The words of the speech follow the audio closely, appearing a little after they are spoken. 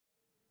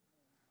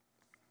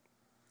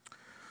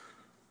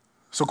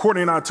So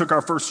Courtney and I took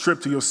our first trip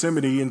to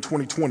Yosemite in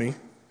 2020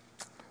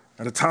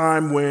 at a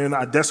time when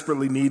I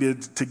desperately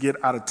needed to get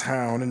out of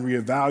town and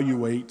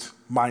reevaluate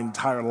my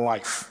entire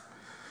life.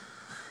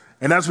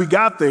 And as we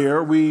got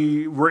there,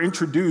 we were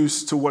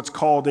introduced to what's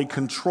called a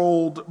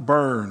controlled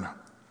burn,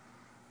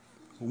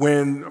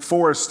 when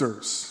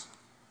foresters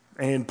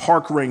and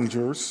park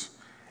rangers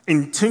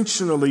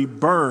intentionally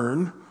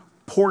burn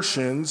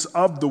portions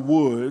of the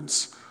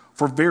woods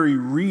for very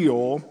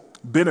real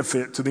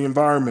benefit to the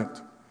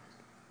environment.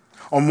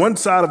 On one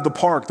side of the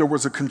park, there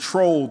was a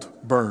controlled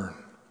burn.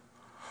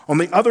 On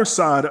the other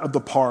side of the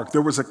park,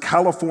 there was a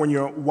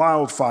California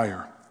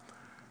wildfire.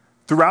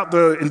 Throughout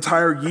the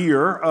entire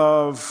year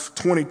of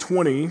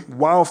 2020,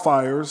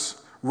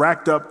 wildfires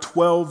racked up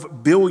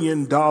 $12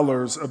 billion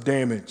of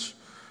damage,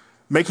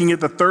 making it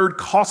the third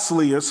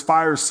costliest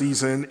fire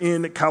season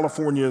in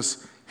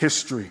California's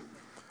history.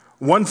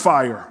 One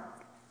fire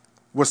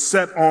was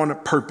set on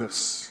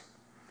purpose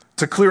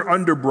to clear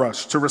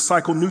underbrush, to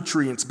recycle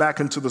nutrients back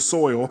into the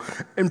soil,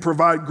 and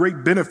provide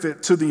great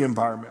benefit to the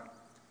environment.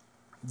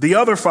 The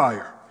other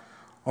fire,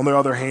 on the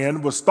other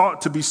hand, was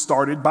thought to be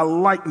started by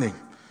lightning,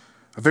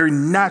 a very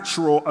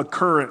natural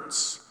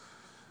occurrence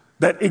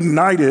that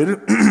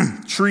ignited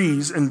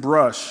trees and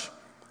brush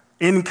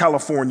in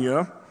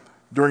California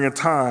during a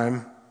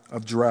time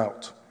of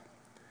drought.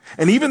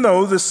 And even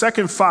though the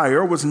second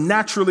fire was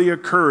naturally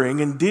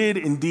occurring and did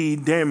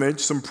indeed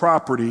damage some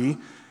property,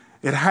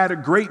 it had a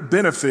great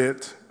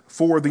benefit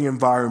for the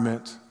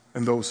environment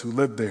and those who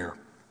lived there.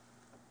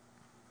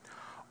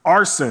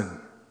 Arson,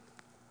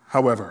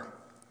 however,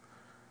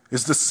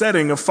 is the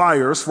setting of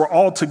fires for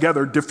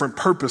altogether different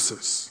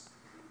purposes.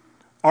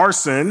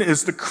 Arson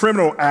is the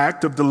criminal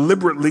act of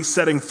deliberately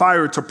setting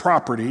fire to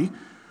property.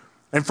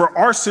 And for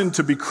arson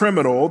to be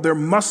criminal, there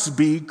must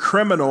be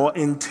criminal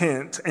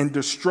intent and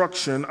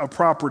destruction of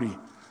property.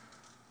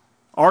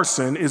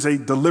 Arson is a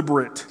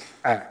deliberate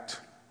act.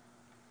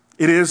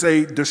 It is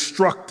a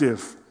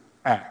destructive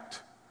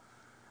act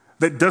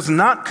that does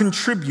not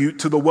contribute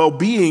to the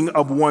well-being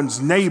of one's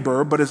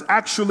neighbor, but is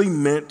actually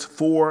meant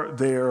for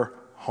their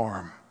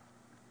harm.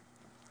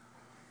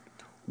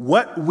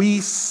 What we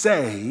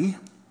say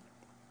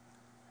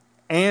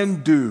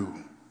and do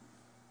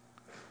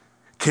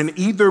can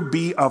either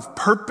be of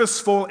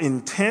purposeful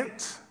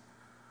intent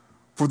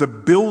for the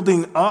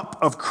building up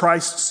of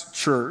Christ's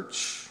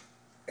church,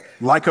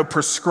 like a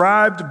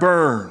prescribed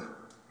burn,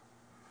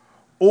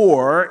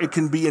 or it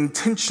can be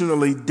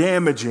intentionally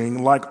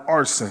damaging, like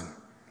arson.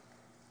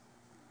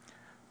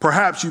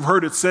 Perhaps you've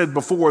heard it said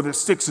before that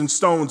sticks and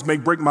stones may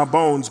break my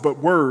bones, but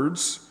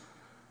words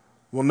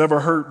will never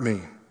hurt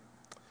me.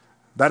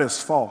 That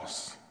is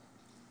false.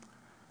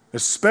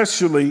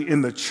 Especially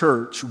in the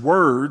church,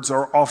 words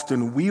are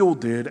often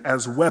wielded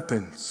as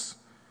weapons,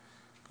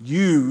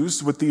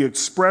 used with the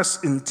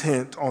express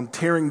intent on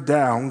tearing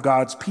down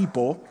God's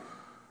people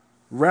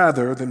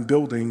rather than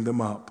building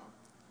them up.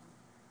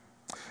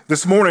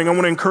 This morning, I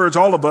want to encourage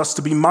all of us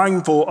to be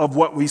mindful of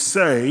what we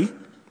say,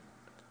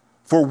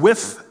 for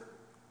with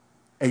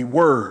a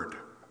word,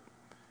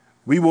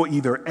 we will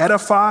either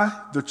edify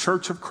the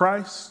church of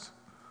Christ,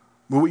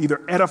 we will either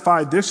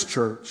edify this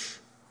church,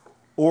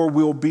 or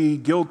we'll be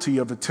guilty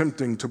of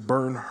attempting to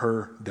burn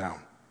her down.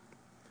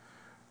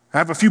 I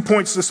have a few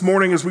points this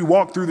morning as we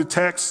walk through the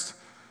text.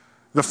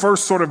 The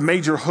first sort of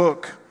major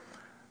hook,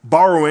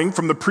 borrowing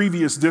from the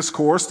previous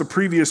discourse, the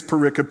previous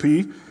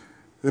pericope,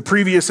 the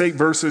previous 8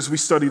 verses we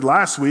studied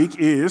last week,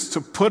 is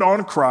to put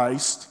on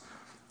Christ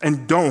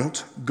and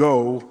don't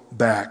go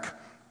back.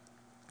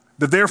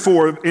 The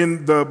therefore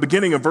in the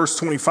beginning of verse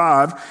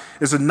 25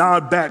 is a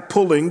nod back,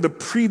 pulling the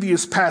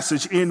previous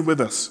passage in with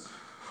us.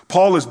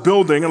 Paul is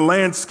building a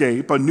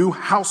landscape, a new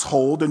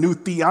household, a new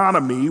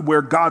theonomy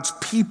where God's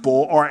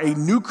people are a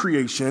new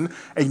creation,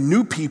 a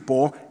new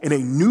people, and a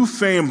new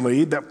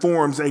family that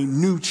forms a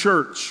new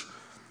church.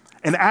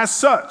 And as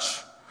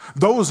such,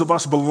 those of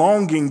us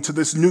belonging to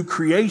this new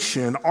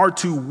creation are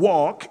to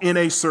walk in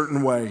a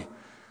certain way.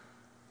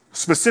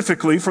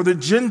 Specifically for the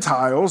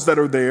Gentiles that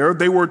are there,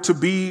 they were to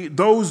be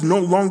those no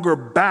longer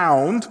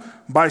bound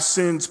by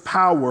sin's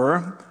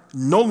power,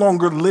 no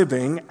longer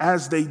living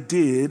as they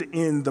did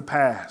in the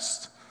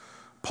past.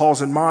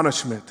 Paul's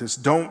admonishment is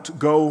don't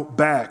go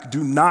back.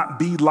 Do not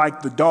be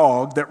like the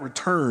dog that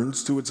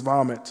returns to its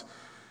vomit.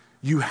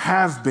 You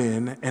have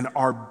been and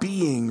are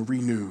being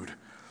renewed.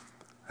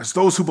 As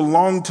those who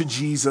belong to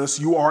Jesus,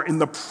 you are in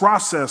the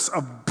process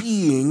of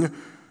being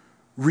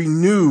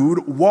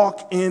renewed.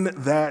 Walk in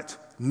that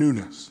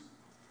newness.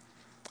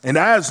 And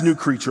as new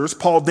creatures,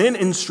 Paul then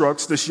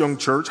instructs this young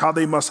church how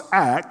they must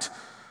act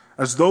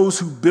as those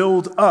who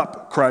build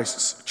up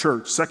Christ's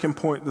church. Second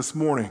point this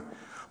morning,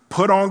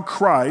 put on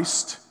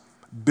Christ,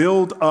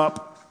 build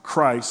up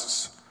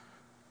Christ's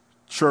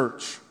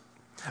church.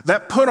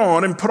 That put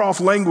on and put off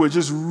language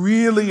is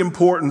really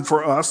important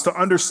for us to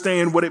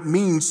understand what it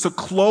means to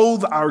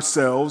clothe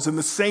ourselves in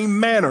the same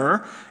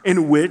manner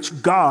in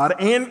which God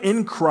and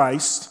in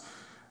Christ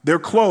they're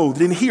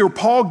clothed. And here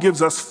Paul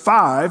gives us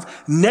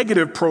 5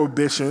 negative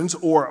prohibitions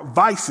or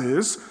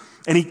vices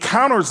And he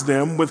counters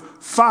them with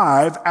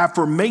 5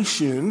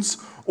 affirmations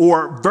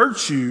or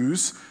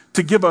virtues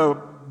to give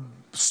a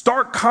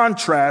stark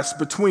contrast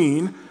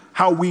between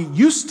how we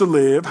used to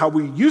live, how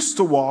we used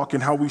to walk,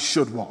 and how we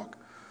should walk.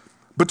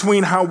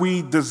 Between how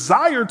we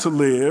desire to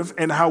live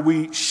and how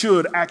we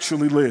should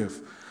actually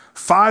live.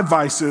 5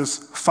 vices,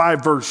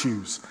 5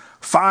 virtues.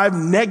 5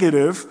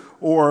 negative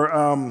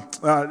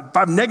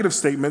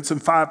statements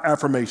and 5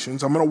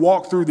 affirmations. I'm going to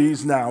walk through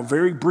these now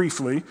very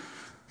briefly.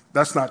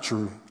 That's not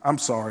true. I'm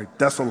sorry.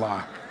 That's a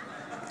lie.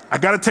 I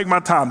got to take my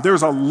time.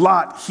 There's a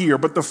lot here.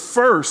 But the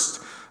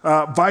first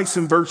vice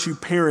and virtue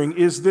pairing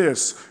is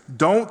this: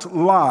 don't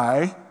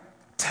lie,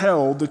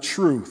 tell the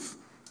truth.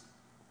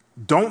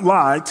 Don't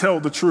lie, tell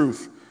the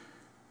truth.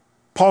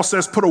 Paul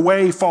says, put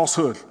away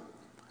falsehood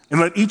and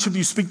let each of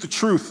you speak the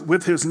truth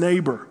with his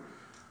neighbor.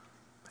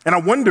 And I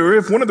wonder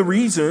if one of the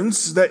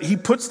reasons that he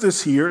puts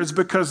this here is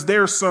because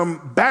there's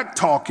some back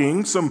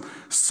talking, some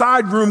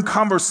side room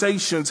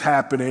conversations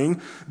happening.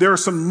 There are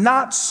some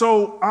not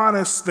so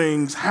honest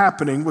things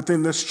happening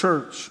within this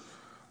church.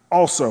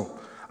 Also,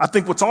 I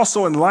think what's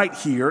also in light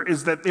here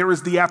is that there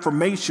is the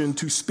affirmation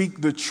to speak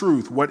the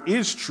truth, what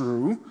is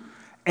true,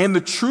 and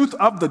the truth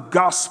of the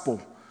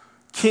gospel,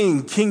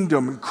 king,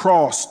 kingdom, and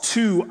cross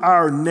to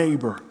our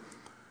neighbor.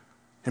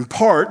 In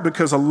part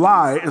because a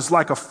lie is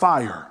like a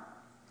fire.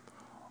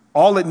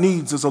 All it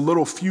needs is a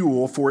little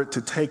fuel for it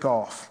to take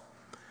off.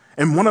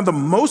 And one of the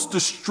most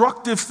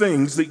destructive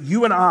things that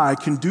you and I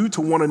can do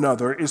to one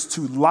another is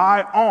to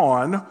lie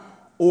on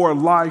or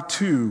lie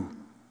to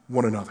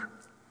one another.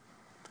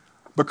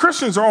 But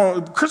Christians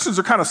are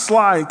kind of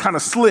sly and kind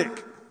of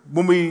slick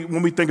when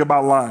we think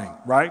about lying,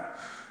 right?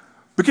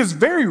 Because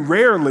very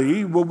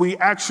rarely will we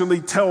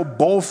actually tell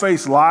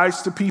bold-faced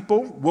lies to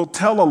people. We'll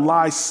tell a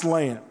lie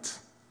slant.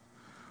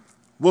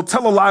 We'll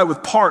tell a lie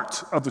with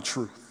part of the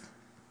truth.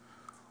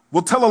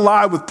 We'll tell a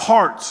lie with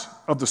part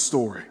of the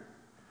story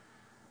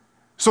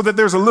so that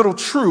there's a little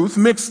truth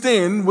mixed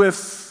in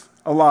with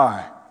a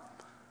lie.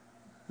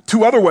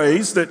 2 other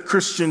ways that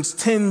Christians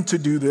tend to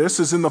do this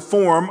is in the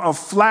form of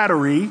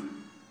flattery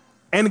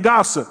and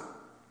gossip.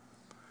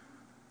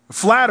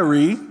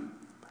 Flattery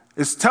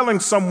is telling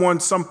someone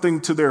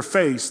something to their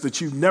face that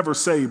you never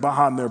say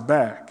behind their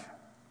back.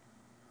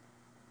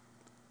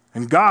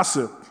 And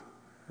gossip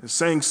is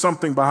saying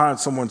something behind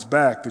someone's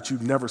back that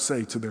you'd never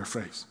say to their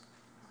face.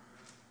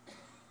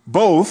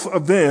 Both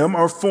of them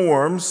are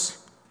forms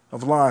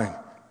of lying.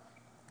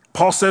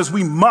 Paul says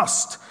we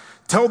must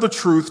tell the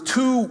truth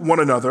to one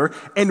another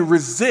and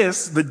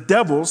resist the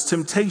devil's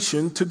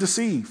temptation to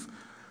deceive.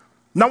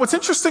 Now, what's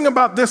interesting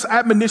about this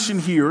admonition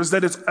here is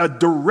that it's a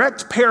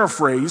direct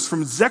paraphrase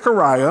from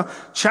Zechariah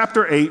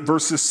chapter 8,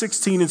 verses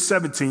 16 and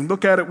 17.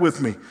 Look at it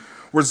with me,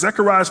 where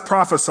Zechariah is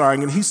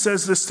prophesying, and he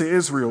says this to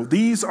Israel: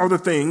 "These are the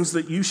things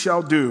that you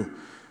shall do.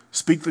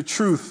 Speak the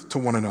truth to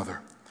one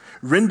another.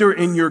 Render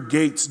in your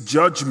gates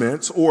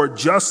judgments or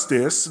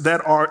justice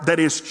that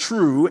is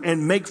true,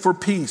 and make for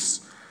peace.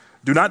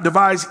 Do not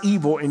devise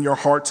evil in your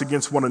hearts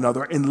against one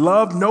another, and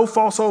love no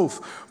false oath.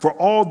 For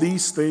all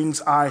these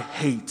things I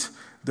hate,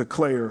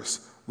 declares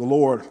the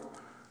Lord."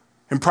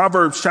 In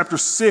Proverbs chapter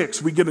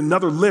 6, we get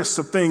another list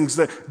of things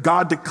that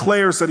God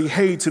declares that he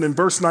hates. And in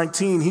verse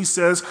 19, he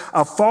says,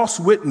 "A false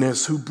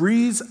witness who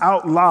breathes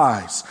out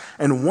lies,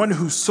 and one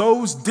who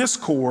sows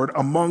discord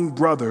among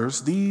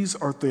brothers. These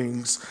are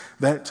things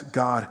that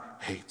God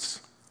hates."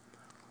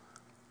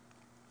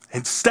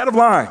 Instead of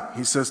lying,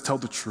 he says, tell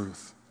the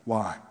truth.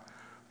 Why?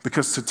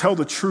 Because to tell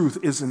the truth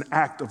is an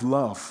act of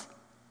love.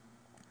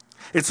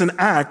 It's an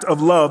act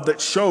of love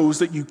that shows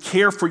that you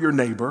care for your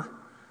neighbor,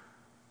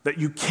 that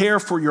you care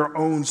for your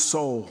own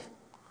soul,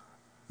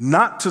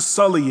 not to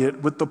sully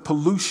it with the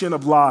pollution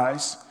of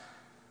lies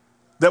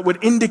that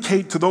would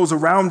indicate to those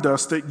around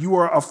us that you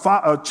are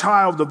a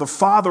child of the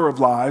father of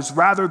lies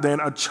rather than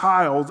a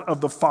child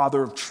of the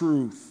father of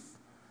truth.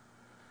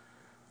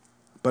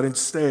 But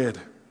instead,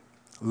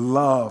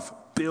 love,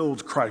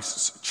 build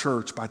Christ's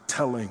church by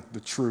telling the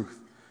truth.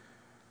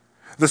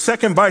 The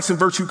second vice and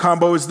virtue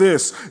combo is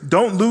this: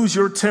 don't lose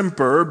your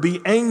temper,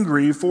 be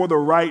angry for the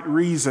right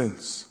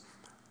reasons.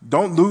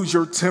 Don't lose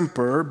your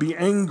temper, be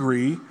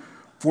angry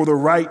for the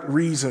right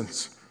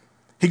reasons.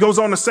 He goes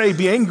on to say,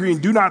 be angry and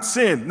do not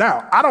sin.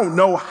 Now, I don't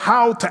know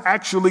how to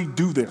actually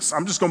do this.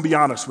 I'm just going to be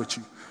honest with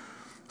you.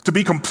 To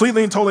be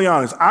completely and totally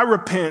honest, I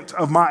repent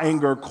of my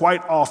anger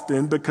quite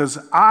often because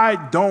I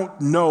don't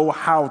know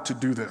how to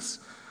do this.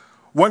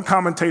 One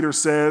commentator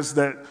says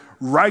that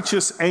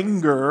righteous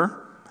anger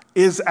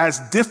is as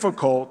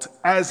difficult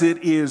as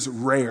it is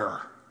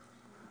rare.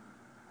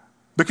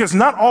 Because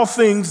not all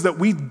things that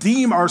we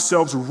deem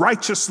ourselves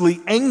righteously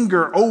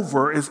anger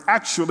over is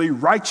actually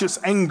righteous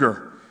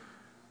anger.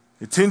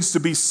 It tends to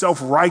be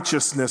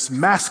self-righteousness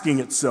masking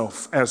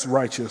itself as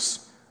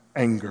righteous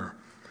anger.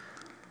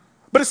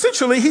 But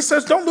essentially, he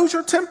says, don't lose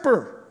your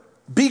temper.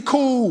 Be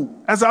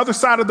cool as the other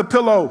side of the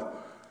pillow.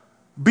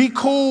 Be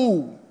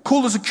cool,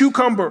 cool as a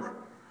cucumber.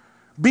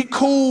 Be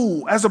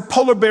cool as a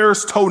polar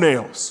bear's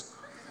toenails.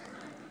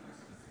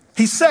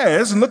 He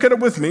says, and look at it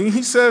with me,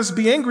 he says,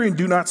 be angry and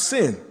do not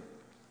sin.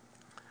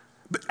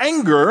 But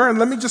anger, and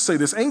let me just say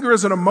this, anger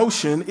as an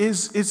emotion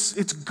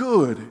it's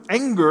good.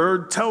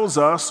 Anger tells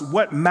us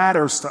what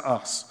matters to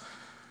us.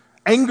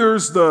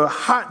 Anger's the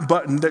hot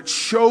button that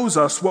shows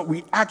us what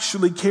we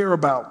actually care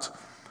about.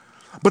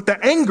 But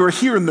the anger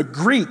here in the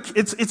Greek,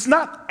 it's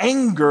not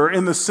anger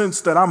in the sense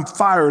that I'm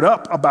fired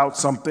up about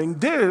something.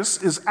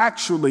 This is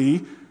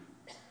actually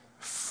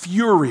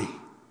fury.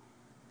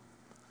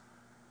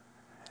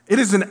 It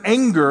is an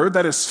anger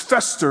that has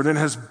festered and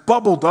has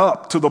bubbled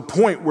up to the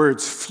point where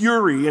it's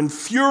fury, and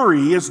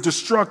fury is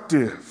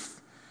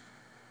destructive.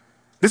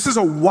 This is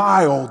a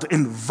wild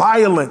and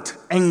violent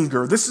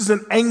anger. This is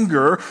an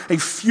anger, a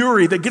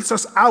fury that gets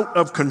us out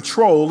of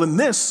control, and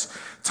this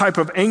type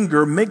of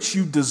anger makes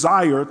you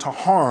desire to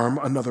harm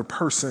another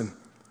person.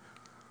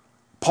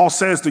 Paul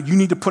says that you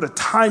need to put a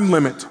time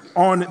limit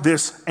on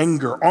this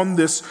anger, on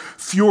this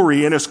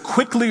fury, and as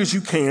quickly as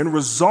you can,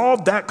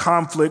 resolve that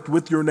conflict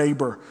with your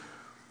neighbor.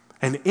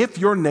 And if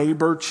your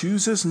neighbor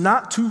chooses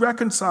not to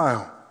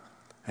reconcile,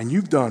 and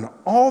you've done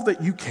all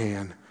that you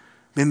can,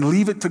 then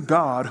leave it to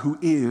God, who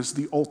is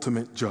the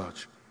ultimate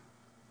judge.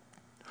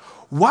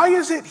 Why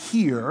is it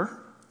here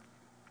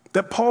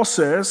that Paul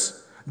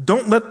says,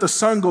 don't let the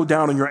sun go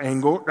down in your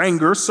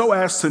anger so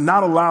as to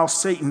not allow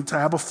Satan to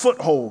have a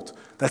foothold?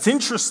 That's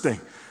interesting.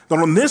 But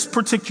on this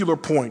particular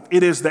point,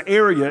 it is the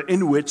area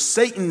in which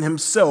Satan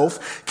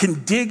himself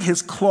can dig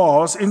his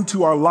claws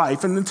into our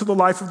life and into the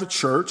life of the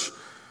church.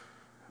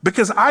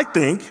 Because I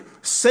think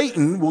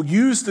Satan will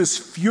use this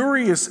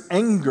furious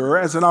anger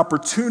as an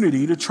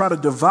opportunity to try to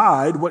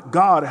divide what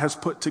God has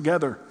put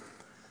together.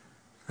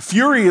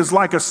 Fury is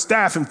like a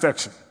staph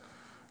infection.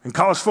 In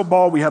college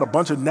football, we had a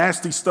bunch of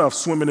nasty stuff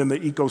swimming in the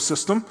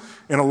ecosystem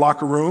in a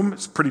locker room.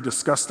 It's pretty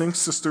disgusting.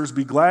 Sisters,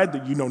 be glad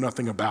that you know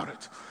nothing about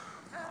it.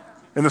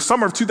 In the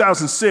summer of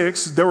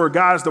 2006, there were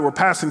guys that were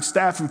passing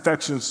staph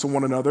infections to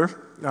one another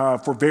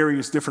for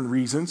various different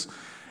reasons.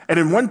 And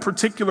in one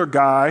particular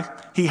guy,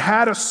 he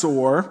had a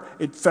sore,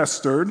 it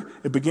festered,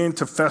 it began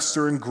to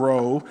fester and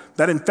grow.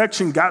 That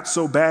infection got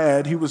so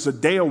bad, he was a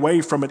day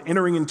away from it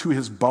entering into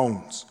his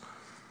bones.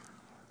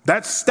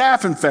 That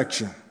staph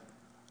infection,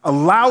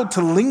 allowed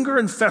to linger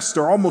and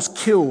fester, almost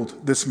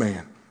killed this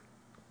man.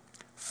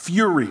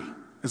 Fury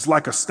is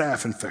like a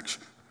staph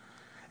infection.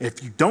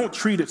 If you don't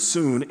treat it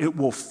soon, it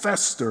will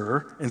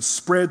fester and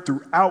spread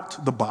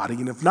throughout the body.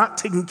 And if not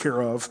taken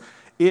care of,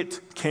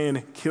 it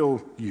can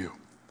kill you.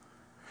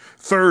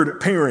 Third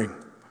pairing,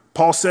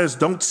 Paul says,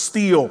 don't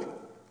steal,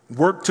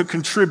 work to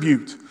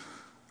contribute.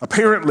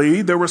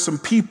 Apparently, there were some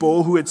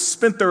people who had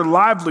spent their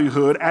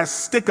livelihood as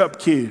stick-up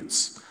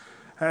kids,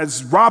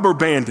 as robber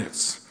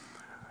bandits.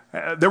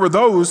 There were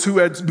those who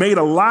had made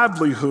a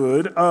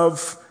livelihood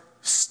of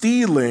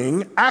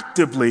stealing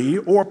actively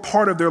or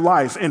part of their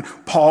life. And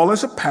Paul,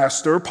 as a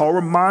pastor, Paul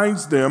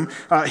reminds them,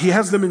 he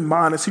has them in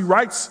mind as he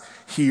writes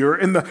here.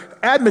 And the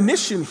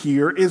admonition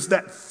here is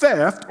that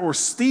theft or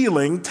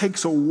stealing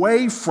takes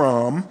away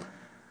from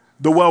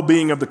the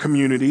well-being of the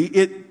community.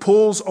 It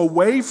pulls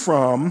away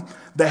from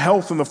the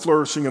health and the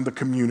flourishing of the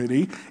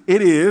community.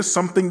 It is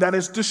something that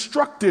is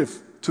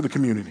destructive to the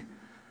community.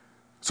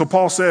 So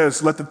Paul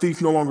says, let the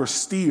thief no longer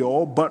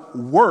steal, but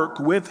work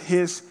with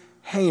his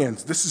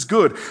hands. This is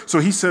good. So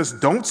he says,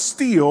 don't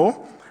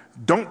steal,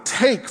 don't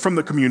take from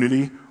the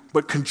community,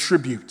 but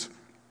contribute.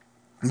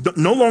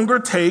 No longer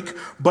take,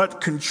 but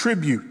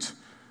contribute.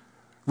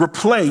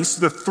 Replace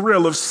the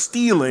thrill of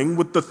stealing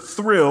with the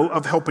thrill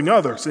of helping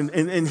others.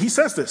 And he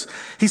says this.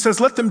 He says,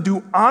 let them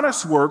do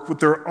honest work with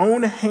their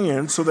own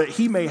hands so that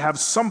he may have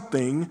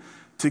something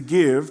to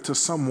give to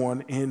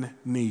someone in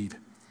need.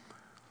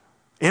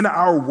 In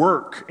our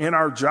work, in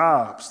our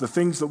jobs, the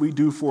things that we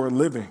do for a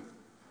living,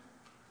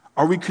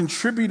 are we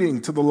contributing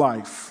to the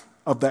life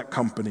of that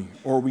company,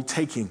 or are we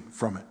taking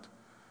from it?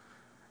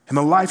 In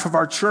the life of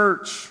our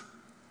church,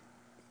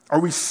 are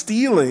we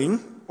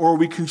stealing or are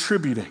we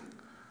contributing?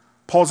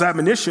 Paul's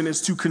admonition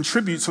is to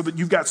contribute so that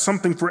you've got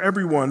something for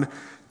everyone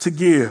to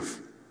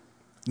give.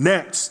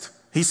 Next,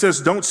 he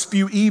says, don't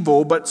spew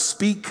evil, but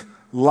speak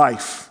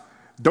life.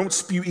 Don't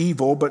spew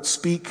evil, but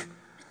speak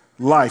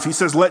life. He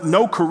says, let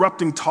no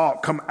corrupting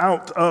talk come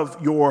out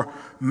of your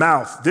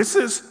mouth. This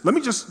is, let me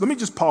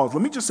just pause.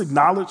 Let me just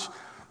acknowledge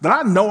that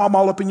I know I'm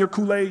all up in your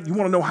Kool-Aid. You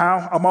want to know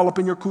how I'm all up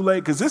in your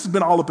Kool-Aid? Because this has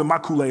been all up in my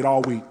Kool-Aid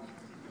all week.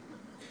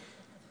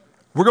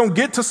 We're going to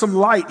get to some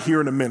light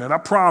here in a minute, I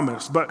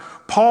promise. But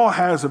Paul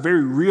has a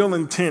very real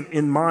intent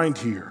in mind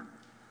here.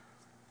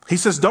 He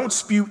says, don't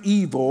spew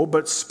evil,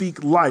 but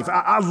speak life.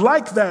 I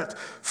like that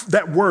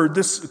word,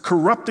 this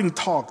corrupting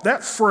talk,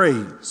 that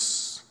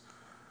phrase.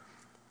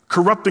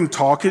 Corrupting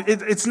talk,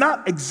 it's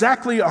not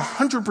exactly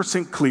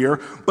 100% clear,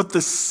 but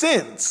the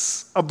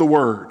sense of the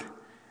word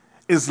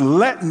is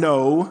let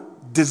no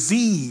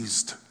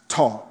diseased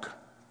talk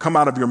come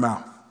out of your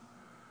mouth.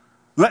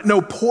 Let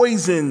no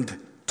poisoned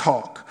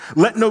talk.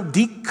 Let no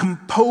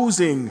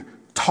decomposing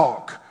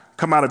talk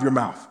come out of your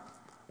mouth.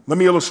 Let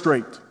me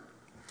illustrate.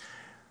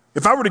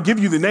 If I were to give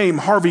you the name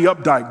Harvey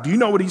Updike, do you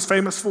know what he's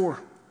famous for?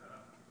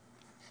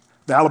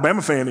 The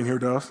Alabama fan in here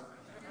does.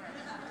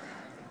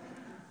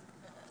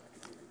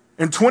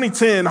 In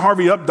 2010,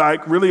 Harvey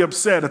Updike, really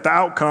upset at the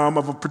outcome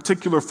of a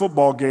particular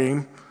football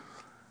game,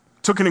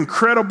 took an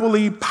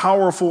incredibly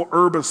powerful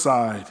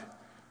herbicide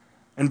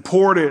and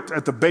poured it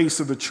at the base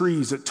of the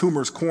trees at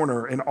Toomer's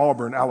Corner in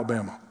Auburn,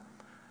 Alabama,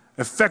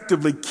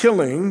 effectively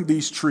killing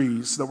these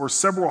trees that were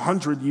several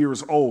hundred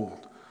years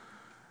old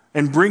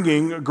and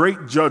bringing a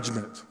great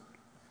judgment.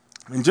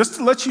 And just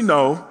to let you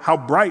know how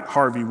bright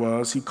Harvey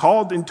was, he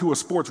called into a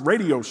sports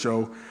radio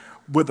show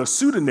with a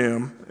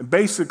pseudonym,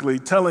 basically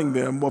telling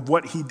them of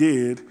what he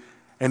did,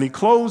 and he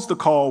closed the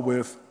call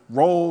with,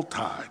 "Roll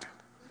Tide."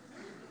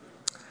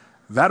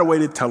 That a way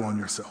to tell on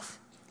yourself.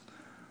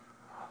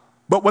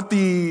 But what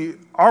the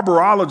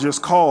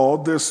arborologist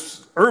called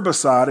this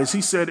herbicide is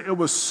he said it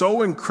was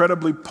so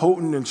incredibly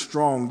potent and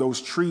strong,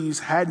 those trees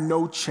had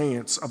no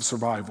chance of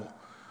survival.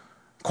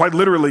 Quite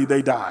literally,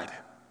 they died.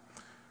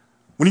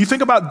 When you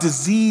think about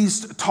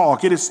diseased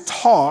talk, it is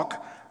talk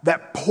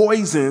that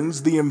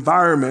poisons the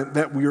environment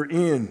that we're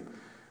in.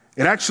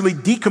 It actually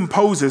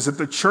decomposes. If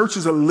the church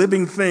is a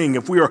living thing,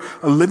 if we are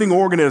a living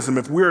organism,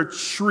 if we're a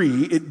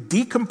tree, it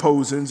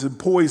decomposes and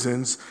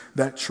poisons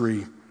that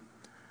tree.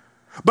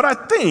 But I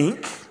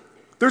think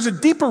there's a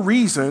deeper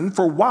reason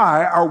for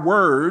why our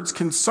words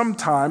can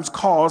sometimes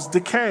cause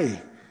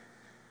decay.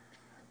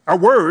 Our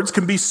words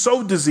can be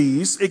so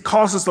diseased, it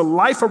causes the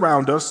life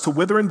around us to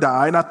wither and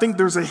die. And I think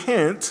there's a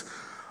hint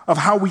of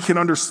how we can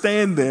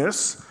understand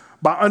this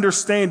by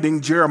understanding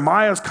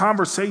Jeremiah's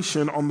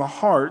conversation on the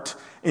heart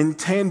in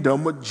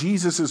tandem with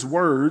Jesus'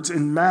 words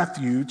in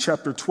Matthew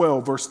chapter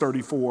 12, verse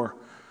 34.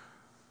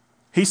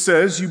 He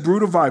says, "You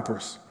brood of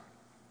vipers,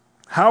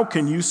 how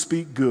can you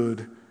speak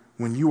good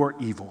when you are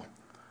evil?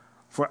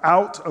 For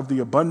out of the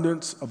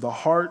abundance of the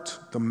heart,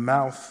 the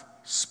mouth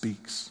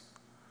speaks."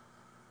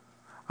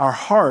 Our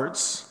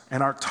hearts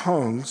and our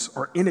tongues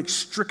are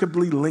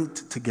inextricably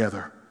linked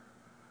together,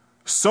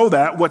 so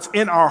that what's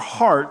in our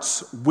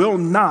hearts will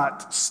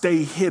not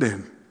stay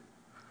hidden.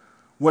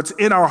 What's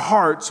in our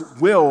hearts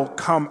will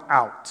come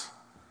out,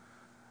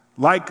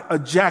 like a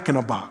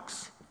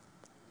jack-in-a-box,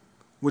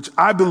 which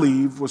I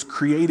believe was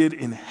created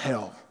in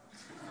hell.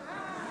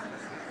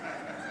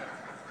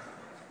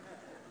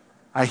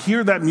 I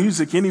hear that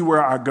music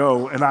anywhere I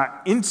go, and I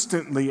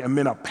instantly am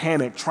in a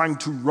panic trying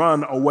to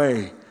run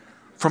away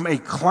from a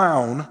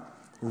clown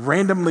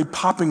randomly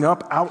popping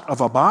up out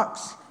of a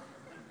box.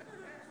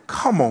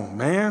 Come on,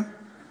 man.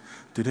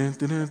 Man,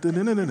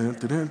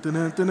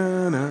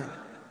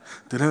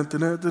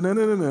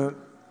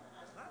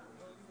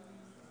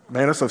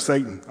 that's of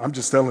Satan. I'm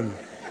just telling you.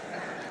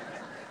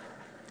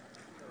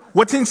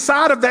 What's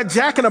inside of that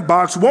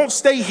jack-in-a-box won't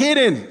stay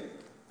hidden.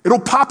 It'll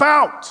pop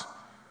out.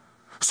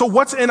 So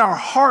what's in our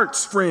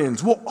hearts,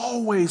 friends, will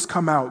always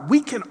come out.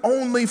 We can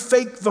only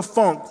fake the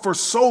funk for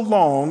so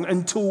long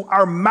until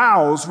our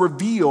mouths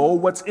reveal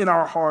what's in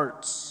our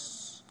hearts.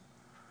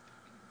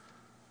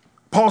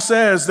 Paul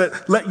says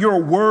that let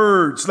your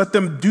words, let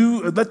them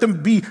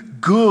be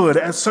good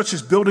as such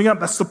as building up.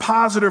 That's the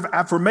positive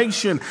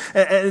affirmation,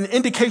 an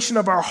indication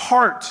of our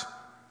heart.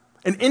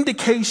 An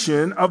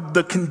indication of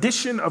the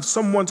condition of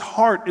someone's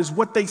heart is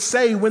what they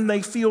say when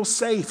they feel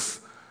safe.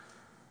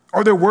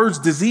 Are their words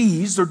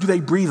diseased, or do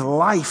they breathe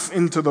life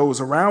into those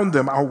around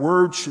them? Our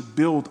words should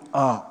build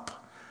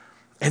up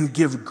and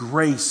give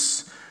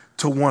grace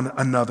to one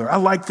another. I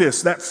like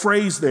this, that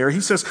phrase there. He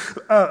says,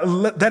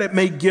 that it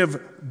may give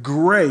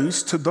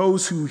grace to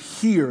those who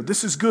hear.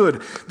 This is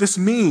good. This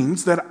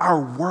means that our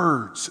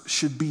words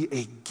should be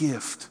a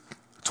gift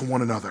to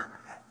one another.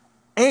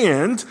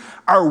 And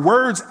our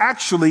words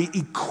actually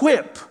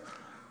equip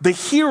the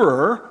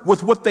hearer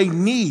with what they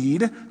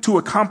need to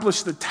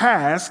accomplish the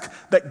task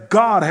that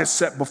God has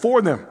set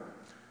before them.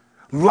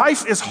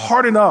 Life is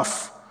hard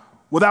enough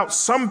without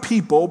some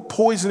people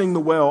poisoning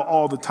the well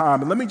all the time.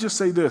 And let me just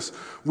say this.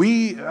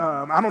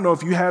 I don't know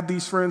if you have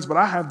these friends, but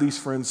I have these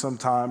friends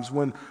sometimes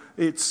when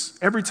it's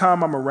every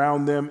time I'm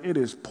around them, it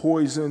is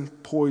poison,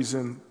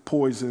 poison,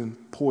 poison,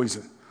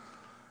 poison.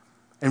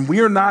 And we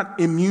are not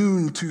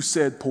immune to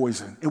said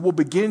poison. It will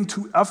begin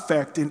to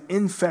affect and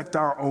infect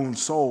our own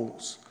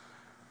souls.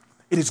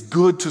 It is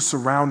good to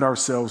surround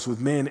ourselves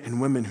with men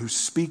and women who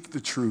speak the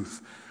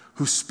truth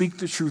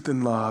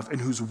in love,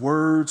 and whose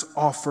words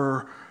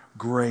offer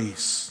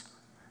grace.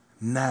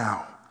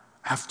 Now,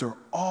 after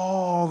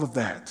all of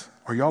that,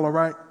 are y'all all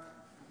right?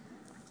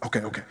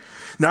 Okay.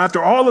 Now,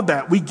 after all of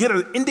that, we get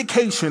an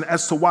indication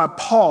as to why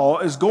Paul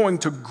is going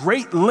to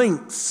great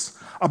lengths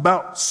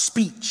about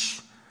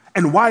speech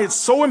and why it's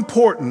so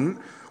important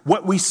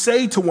what we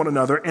say to one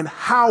another and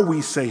how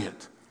we say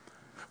it.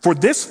 For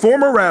this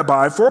former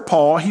rabbi, for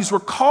Paul, he's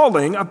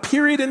recalling a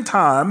period in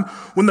time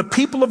when the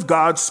people of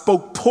God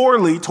spoke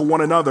poorly to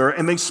one another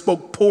and they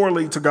spoke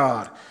poorly to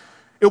God.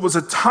 It was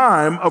a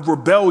time of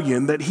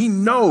rebellion that he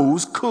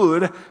knows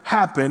could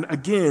happen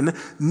again.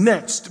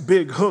 Next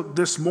big hook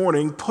this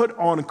morning, put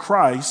on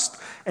Christ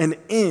and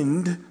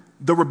end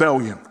the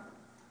rebellion.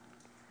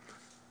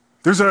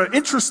 There's an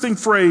interesting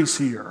phrase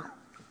here.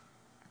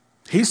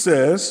 He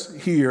says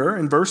here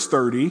in verse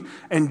 30,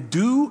 and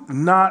do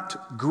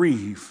not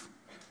grieve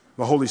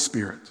the Holy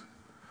Spirit.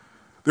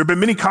 There have been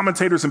many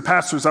commentators and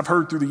pastors I've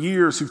heard through the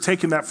years who've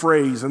taken that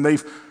phrase and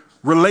they've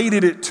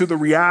related it to the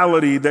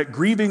reality that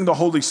grieving the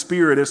Holy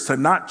Spirit is to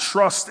not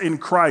trust in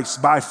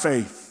Christ by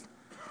faith.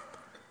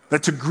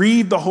 That to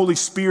grieve the Holy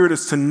Spirit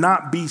is to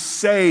not be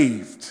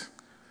saved.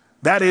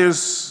 That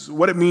is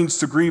what it means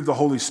to grieve the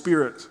Holy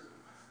Spirit.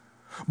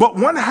 But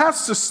one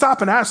has to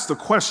stop and ask the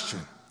question,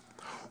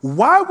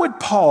 why would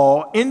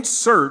Paul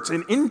insert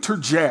and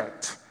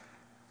interject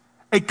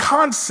a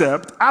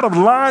concept out of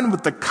line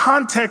with the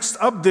context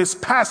of this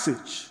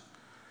passage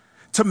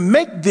to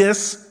make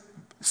this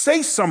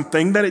say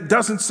something that it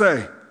doesn't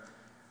say?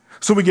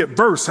 So we get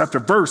verse after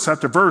verse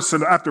after verse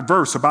and after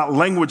verse about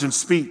language and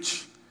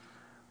speech.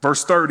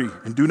 Verse 30,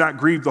 and do not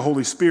grieve the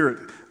Holy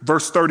Spirit.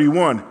 Verse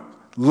 31,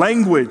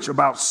 language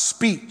about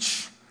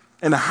speech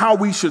and how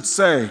we should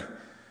say.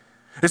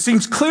 It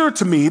seems clear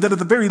to me that at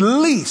the very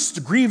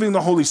least, grieving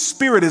the Holy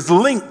Spirit is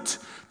linked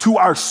to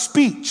our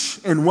speech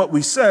and what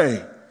we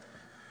say.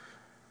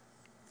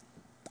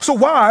 So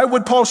why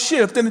would Paul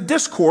shift in the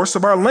discourse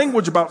of our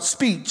language about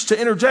speech to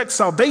interject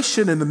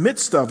salvation in the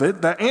midst of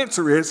it? The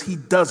answer is he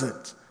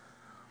doesn't.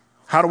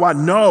 How do I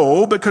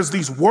know? Because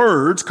these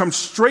words come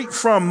straight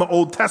from the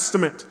Old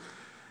Testament.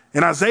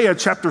 In Isaiah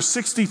chapter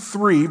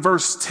 63,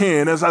 verse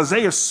 10, as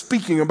Isaiah is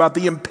speaking about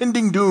the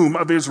impending doom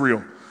of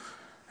Israel,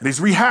 and he's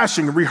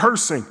rehashing and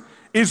rehearsing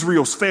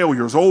Israel's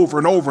failures over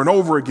and over and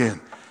over again.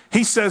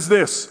 He says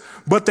this,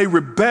 but they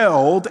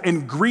rebelled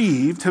and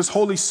grieved his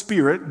Holy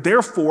Spirit.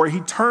 Therefore, he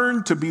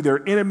turned to be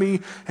their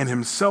enemy and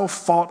himself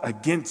fought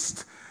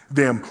against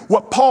them.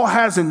 What Paul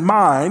has in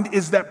mind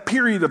is that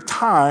period of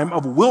time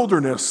of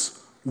wilderness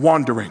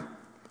wandering.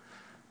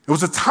 It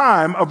was a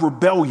time of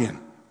rebellion.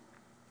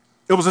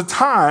 It was a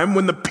time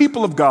when the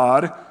people of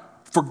God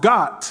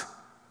forgot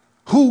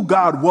who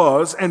God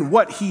was and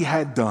what he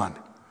had done.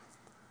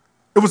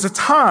 It was a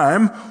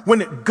time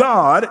when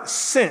God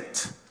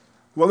sent,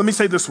 well, let me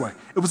say it this way.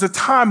 It was a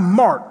time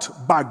marked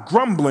by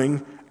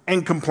grumbling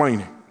and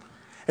complaining.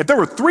 If there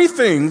were three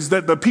things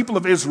that the people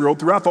of Israel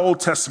throughout the Old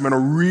Testament are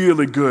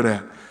really good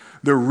at,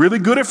 they're really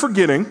good at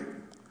forgetting,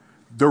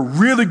 they're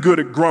really good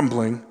at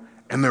grumbling,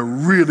 and they're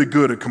really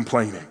good at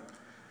complaining.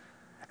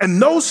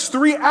 And those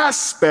three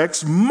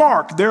aspects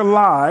mark their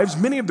lives,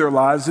 many of their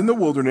lives in the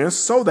wilderness,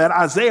 so that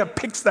Isaiah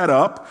picks that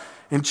up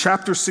in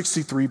chapter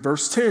 63,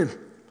 verse 10.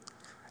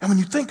 And when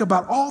you think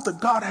about all that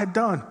God had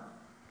done,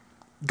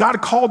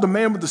 God called the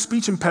man with the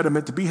speech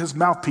impediment to be his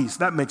mouthpiece.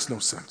 That makes no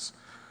sense.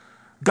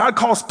 God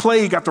caused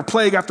plague after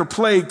plague after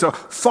plague to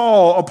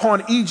fall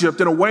upon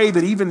Egypt in a way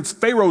that even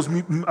Pharaoh's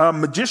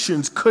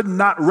magicians could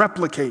not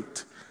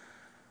replicate.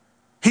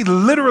 He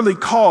literally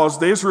caused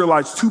the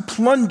Israelites to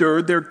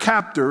plunder their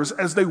captors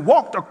as they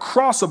walked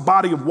across a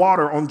body of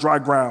water on dry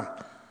ground.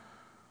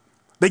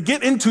 They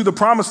get into the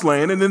promised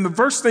land, and then the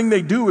first thing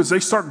they do is they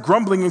start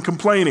grumbling and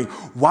complaining.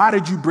 Why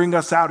did you bring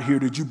us out here?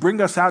 Did you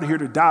bring us out here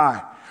to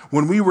die?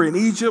 When we were in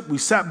Egypt, we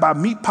sat by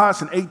meat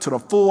pots and ate to the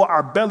full.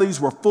 Our bellies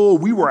were full.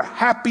 We were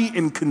happy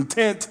and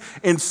content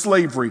in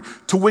slavery.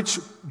 To which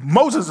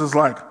Moses is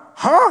like,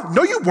 huh?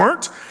 No, you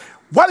weren't.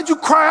 Why did you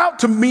cry out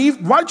to me?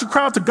 Why did you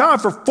cry out to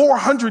God for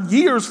 400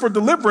 years for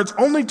deliverance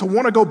only to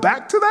want to go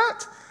back to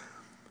that?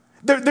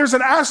 There's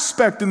an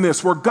aspect in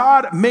this where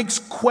God makes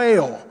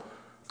quail,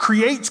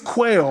 creates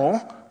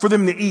quail for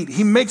them to eat.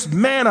 He makes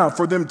manna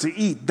for them to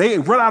eat. They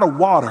run out of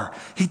water.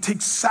 He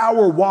takes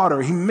sour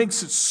water. He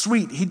makes it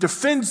sweet. He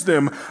defends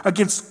them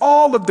against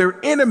all of their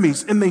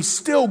enemies, and they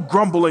still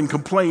grumble and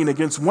complain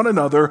against one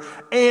another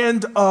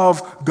and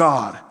of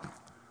God.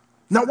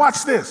 Now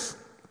watch this.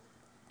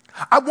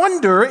 I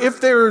wonder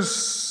if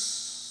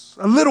there's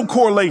a little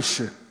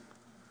correlation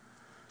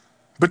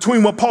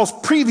between what Paul's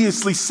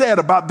previously said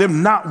about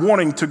them not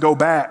wanting to go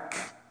back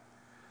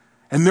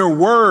and their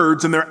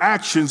words and their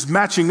actions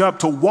matching up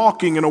to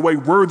walking in a way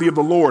worthy of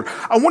the Lord.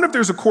 I wonder if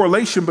there's a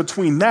correlation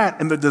between that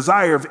and the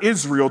desire of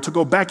Israel to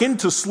go back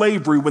into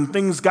slavery when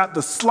things got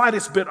the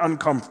slightest bit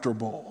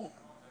uncomfortable.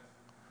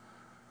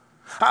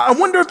 I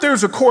wonder if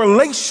there's a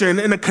correlation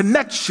and a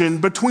connection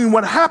between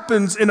what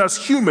happens in us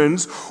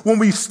humans when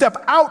we step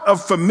out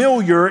of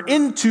familiar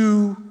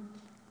into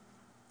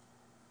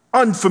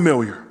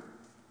unfamiliar.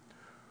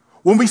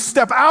 When we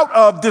step out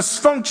of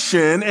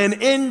dysfunction and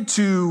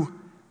into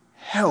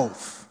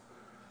health.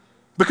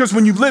 Because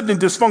when you've lived in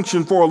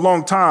dysfunction for a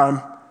long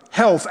time,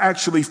 health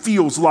actually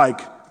feels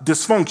like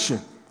dysfunction.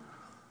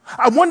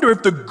 I wonder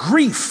if the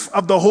grief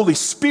of the Holy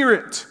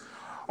Spirit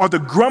or the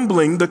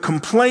grumbling, the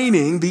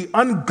complaining, the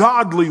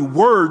ungodly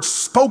words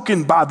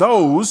spoken by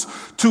those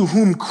to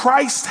whom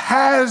Christ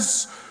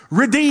has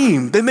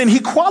redeemed. And then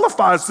he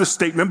qualifies this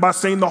statement by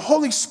saying the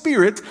Holy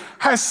Spirit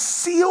has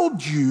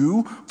sealed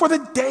you for the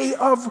day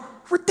of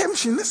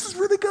redemption. This is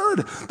really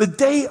good. The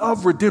day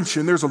of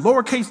redemption. There's a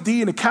lowercase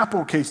d and a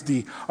capital case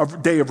D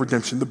of day of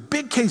redemption. The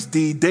big case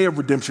D, day of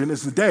redemption,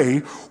 is the day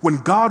when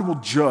God will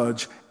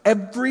judge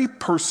every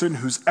person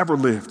who's ever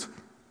lived.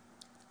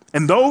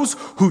 And those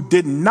who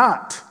did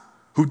not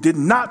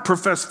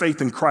profess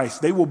faith in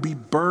Christ, they will be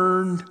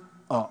burned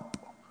up.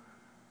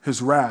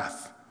 His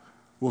wrath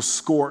will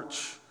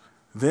scorch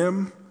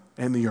them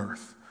and the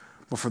earth.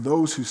 but for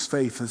those whose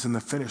faith is in the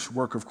finished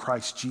work of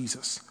Christ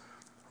Jesus.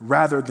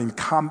 Rather than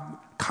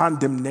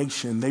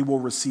condemnation, they will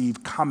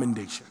receive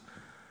commendation.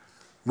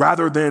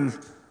 Rather than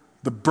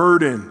the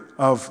burden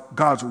of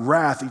God's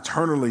wrath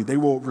eternally, they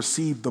will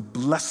receive the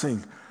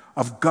blessing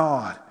of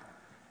God.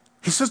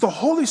 He says the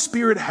Holy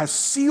Spirit has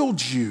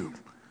sealed you.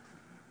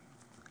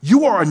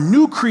 You are a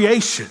new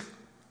creation.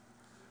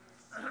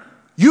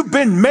 You've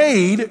been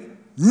made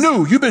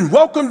new. You've been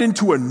welcomed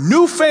into a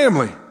new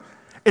family,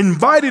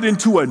 invited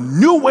into a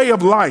new way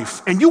of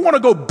life. And you want to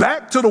go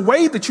back to the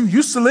way that you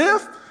used to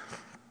live?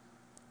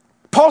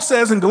 Paul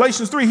says in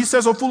Galatians 3, he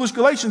says, "O foolish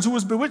Galatians, who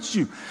has bewitched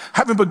you?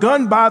 Having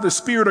begun by the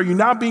Spirit, are you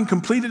now being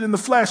completed in the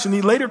flesh?" And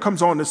he later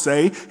comes on to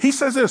say, he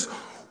says this,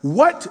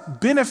 "What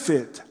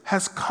benefit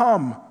has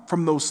come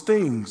from those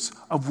things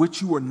of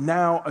which you are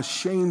now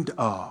ashamed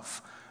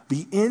of?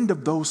 The end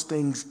of those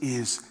things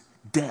is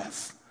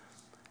death."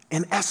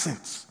 In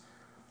essence,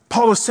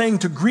 Paul is saying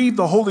to grieve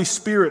the Holy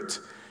Spirit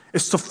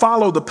is to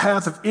follow the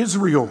path of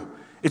Israel.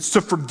 It's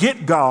to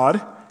forget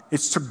God.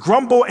 It's to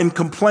grumble and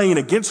complain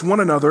against one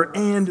another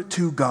and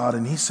to God.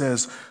 And he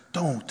says,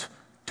 don't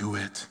do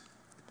it.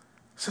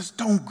 He says,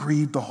 don't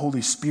grieve the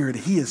Holy Spirit.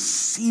 He has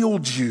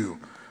sealed you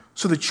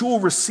so that you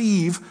will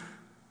receive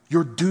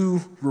your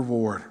due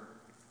reward.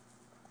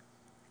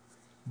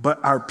 But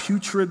our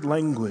putrid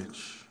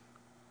language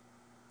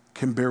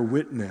can bear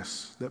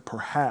witness that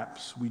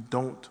perhaps we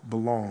don't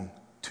belong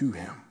to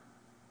him.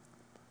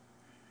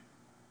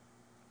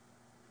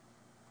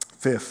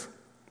 Fifth,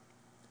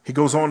 he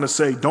goes on to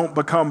say, don't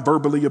become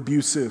verbally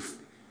abusive,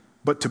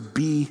 but to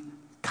be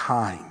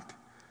kind.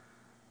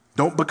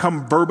 Don't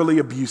become verbally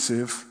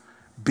abusive,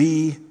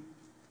 be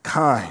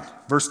kind.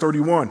 Verse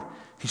 31,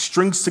 he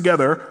strings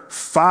together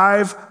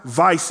 5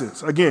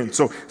 vices. Again,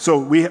 so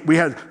we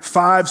had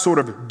 5 sort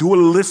of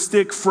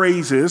dualistic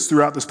phrases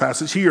throughout this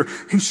passage. Here,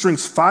 he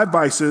strings 5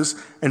 vices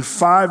and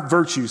 5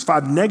 virtues,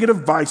 5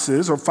 negative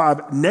vices or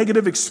 5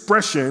 negative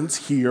expressions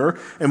here.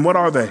 And what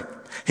are they?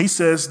 He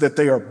says that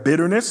they are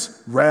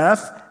bitterness,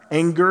 wrath,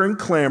 anger and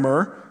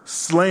clamor,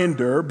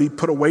 slander be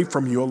put away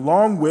from you,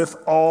 along with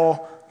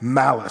all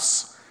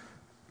malice.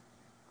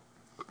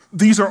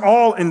 These are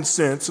all, in a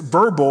sense,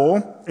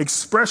 verbal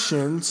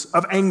expressions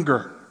of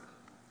anger.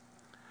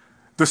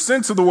 The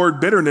sense of the word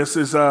bitterness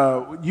is,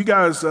 you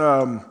guys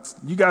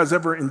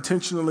ever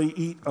intentionally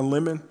eat a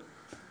lemon?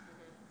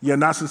 Yeah,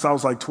 not since I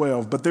was like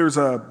 12, but there's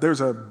a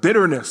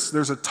bitterness,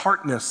 there's a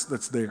tartness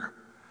that's there.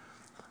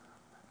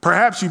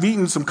 Perhaps you've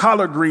eaten some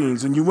collard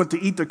greens and you went to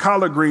eat the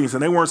collard greens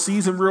and they weren't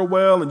seasoned real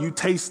well and you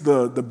taste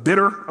the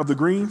bitter of the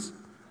greens.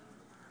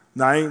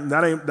 Now,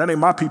 that ain't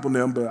my people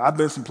them, but I've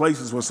been some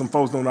places where some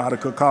folks don't know how to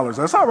cook collards.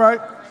 That's all right.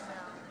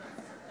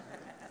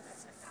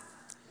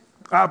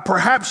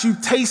 Perhaps you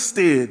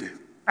tasted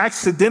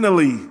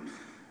accidentally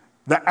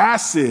the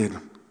acid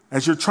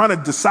as you're trying to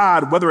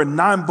decide whether a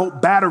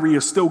 9-volt battery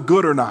is still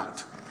good or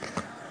not.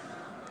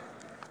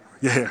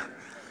 Yeah.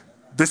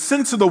 The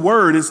sense of the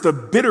word is the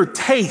bitter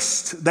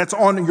taste that's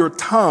on your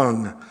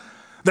tongue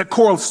that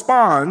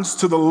corresponds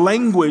to the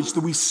language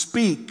that we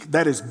speak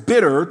that is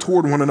bitter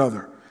toward one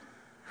another.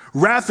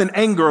 Wrath and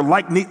anger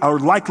are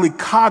likely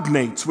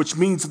cognates, which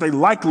means they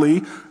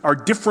likely are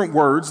different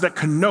words that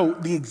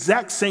connote the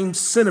exact same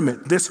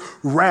sentiment. This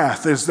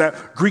wrath is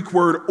that Greek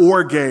word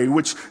orge,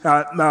 which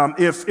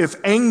if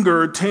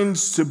anger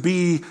tends to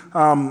be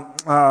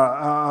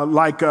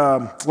like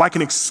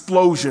an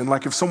explosion,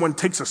 like if someone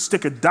takes a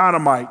stick of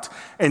dynamite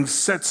and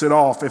sets it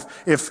off,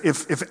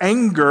 if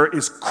anger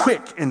is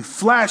quick and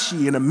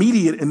flashy and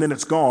immediate and then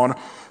it's gone,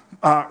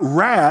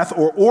 wrath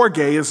or orge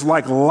is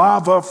like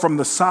lava from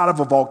the side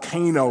of a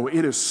volcano.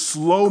 It is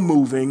slow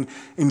moving,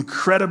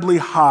 incredibly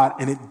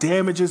hot, and it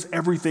damages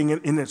everything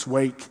in its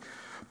wake.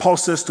 Paul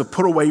says to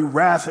put away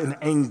wrath and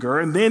anger,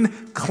 and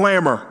then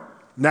clamor.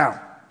 Now,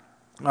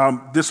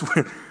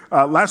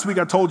 last week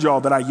I told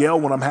y'all that I yell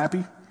when I'm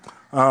happy,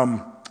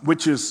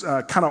 which is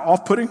kind of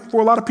off-putting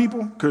for a lot of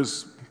people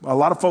because a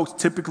lot of folks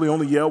typically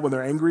only yell when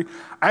they're angry.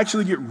 I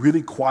actually get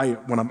really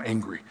quiet when I'm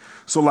angry.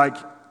 So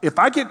if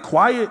I get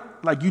quiet,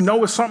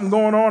 it's something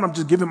going on, I'm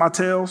just giving my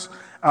tails.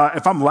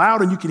 If I'm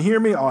loud and you can hear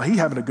me, he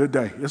having a good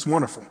day. It's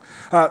wonderful.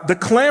 The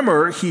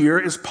clamor here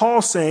is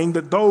Paul saying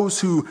that those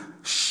who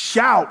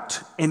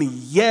shout and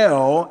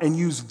yell and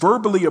use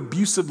verbally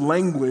abusive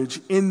language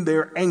in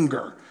their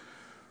anger.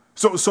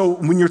 So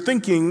when you're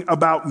thinking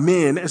about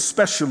men,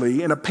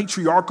 especially in a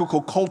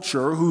patriarchal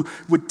culture who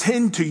would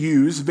tend to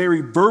use very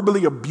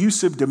verbally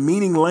abusive,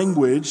 demeaning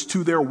language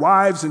to their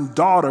wives and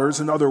daughters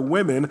and other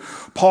women,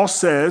 Paul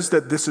says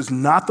that this is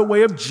not the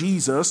way of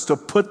Jesus to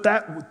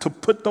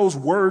put those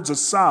words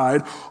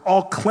aside.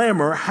 All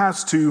clamor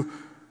has to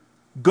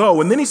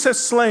go. And then he says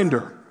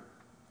slander.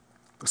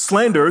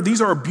 Slander,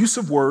 these are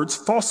abusive words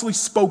falsely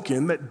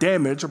spoken that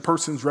damage a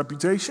person's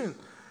reputation.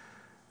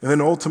 And then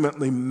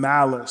ultimately,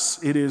 malice.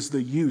 It is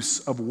the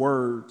use of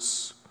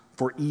words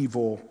for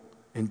evil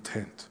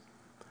intent.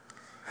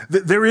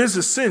 There is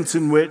a sense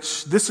in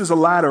which this is a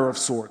ladder of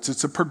sorts.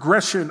 It's a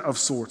progression of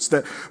sorts,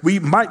 that we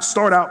might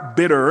start out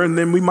bitter and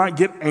then we might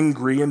get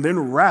angry and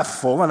then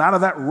wrathful. And out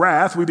of that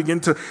wrath, we begin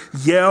to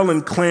yell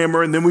and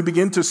clamor, and then we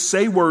begin to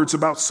say words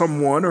about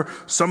someone or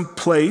some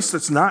place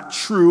that's not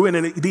true,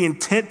 and the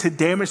intent to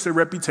damage their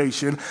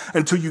reputation,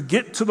 until you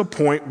get to the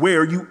point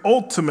where you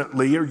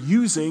ultimately are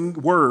using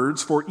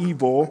words for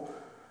evil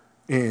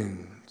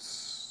ends.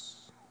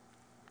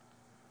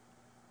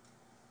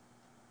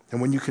 And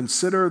when you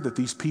consider that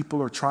these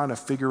people are trying to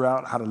figure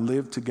out how to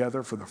live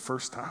together for the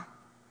first time,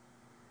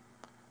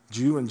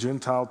 Jew and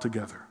Gentile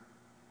together,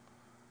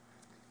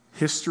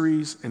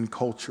 histories and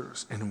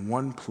cultures in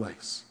one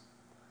place.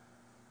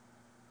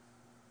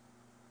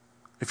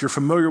 If you're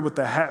familiar with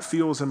the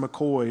Hatfields and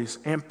McCoys,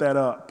 amp that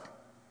up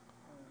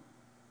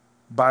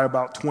by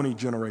about 20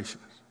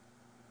 generations.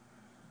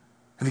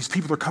 And these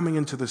people are coming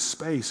into this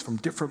space from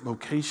different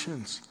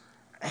locations,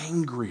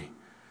 angry,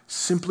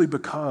 simply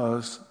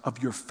because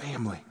of your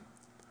family.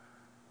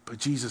 But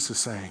Jesus is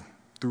saying,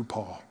 through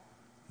Paul,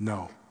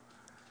 no,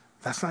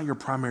 that's not your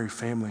primary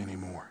family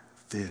anymore.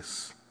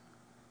 This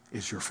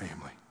is your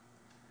family.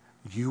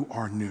 You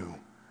are new.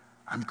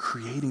 I'm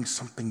creating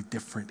something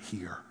different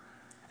here.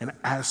 And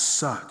as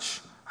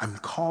such, I'm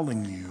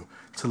calling you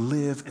to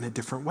live in a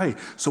different way.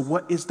 So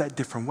what is that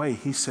different way?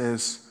 He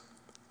says,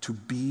 to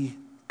be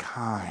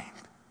kind.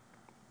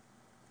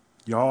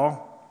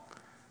 Y'all,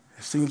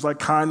 it seems like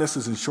kindness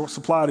is in short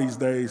supply these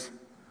days.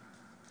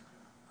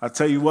 I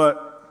tell you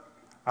what,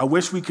 I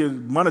wish we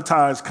could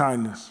monetize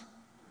kindness.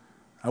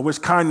 I wish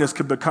kindness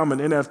could become an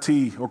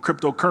NFT or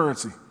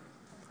cryptocurrency,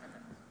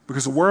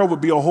 because the world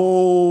would be a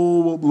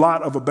whole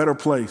lot of a better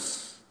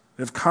place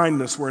if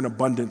kindness were in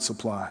abundant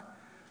supply.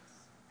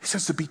 He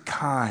says to be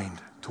kind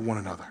to one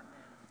another.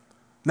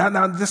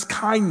 Now this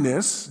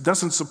kindness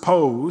doesn't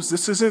suppose,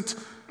 this isn't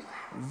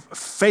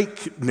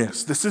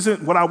fakeness. This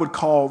isn't what I would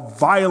call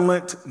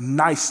violent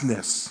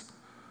niceness.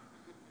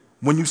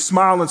 When you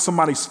smile in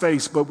somebody's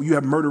face, but you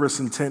have murderous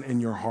intent in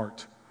your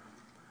heart.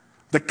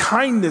 The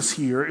kindness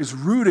here is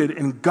rooted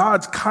in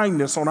God's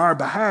kindness on our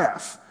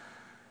behalf.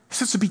 He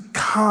says to be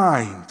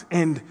kind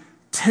and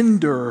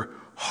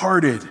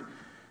tender-hearted.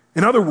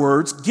 In other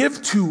words,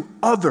 give to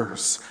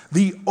others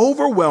the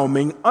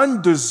overwhelming,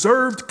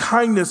 undeserved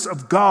kindness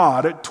of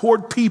God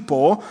toward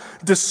people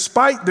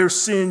despite their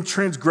sin,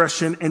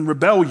 transgression, and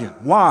rebellion.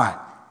 Why?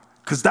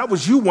 Because that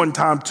was you one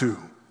time too.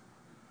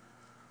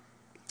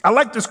 I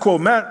like this quote.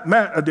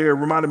 Matt Adair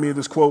reminded me of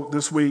this quote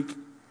this week.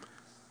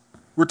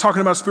 We're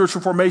talking about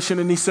spiritual formation,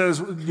 and he says,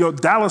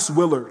 Dallas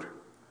Willard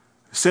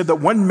said that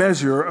one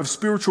measure of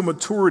spiritual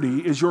maturity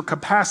is your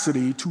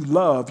capacity to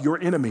love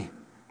your enemy.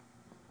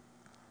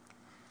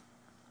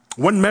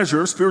 One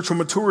measure of spiritual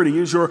maturity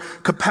is your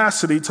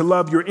capacity to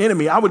love your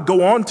enemy. I would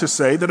go on to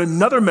say that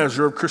another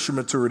measure of Christian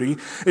maturity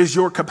is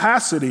your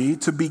capacity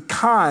to be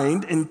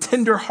kind and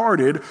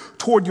tender-hearted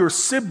toward your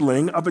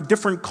sibling of a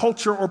different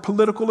culture or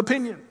political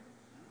opinion.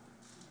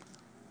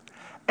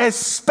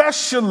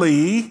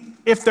 Especially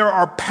if there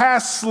are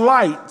past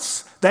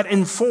slights that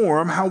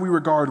inform how we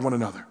regard one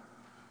another.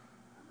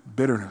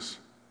 Bitterness,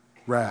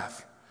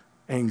 wrath,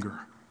 anger,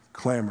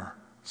 clamor,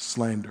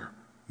 slander,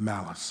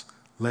 malice.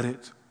 Let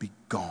it be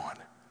gone.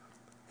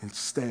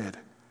 Instead,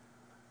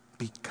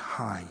 be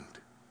kind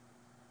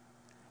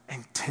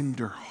and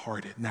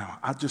tender-hearted. Now,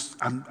 I'm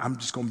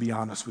just going to be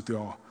honest with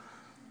y'all.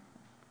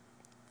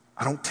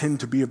 I don't tend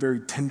to be a very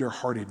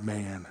tender-hearted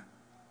man.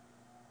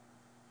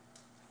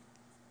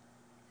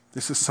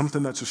 This is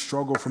something that's a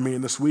struggle for me.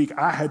 And this week,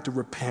 I had to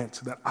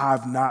repent that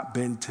I've not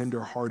been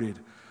tender-hearted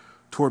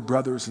toward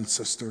brothers and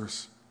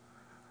sisters.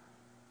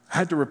 I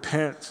had to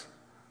repent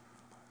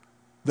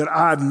that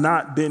I've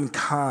not been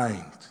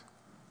kind.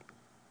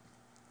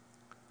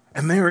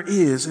 And there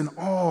is, in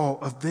all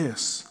of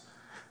this,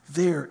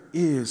 there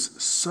is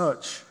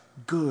such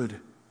good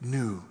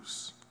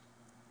news.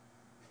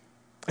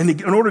 And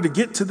in order to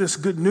get to this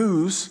good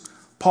news,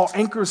 Paul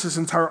anchors his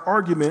entire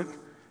argument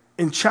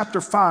in chapter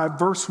 5,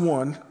 verse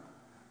 1.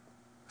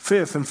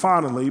 Fifth and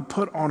finally,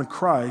 put on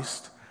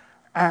Christ,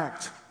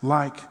 act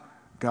like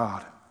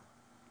God.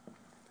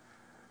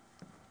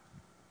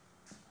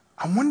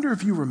 I wonder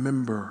if you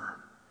remember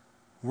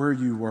where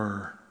you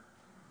were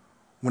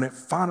when it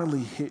finally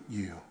hit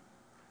you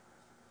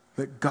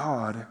that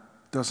God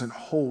doesn't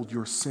hold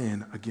your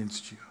sin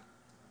against you.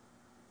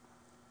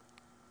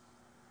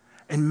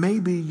 And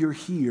maybe you're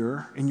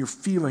here and you're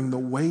feeling the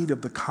weight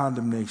of the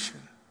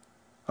condemnation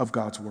of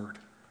God's word.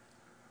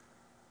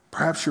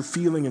 Perhaps you're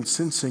feeling and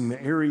sensing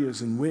the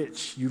areas in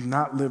which you've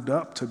not lived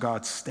up to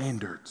God's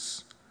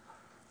standards.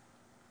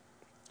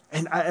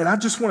 And I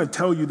just want to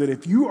tell you that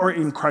if you are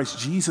in Christ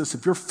Jesus,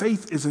 if your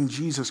faith is in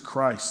Jesus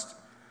Christ,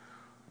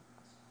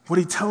 what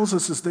he tells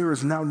us is there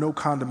is now no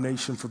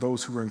condemnation for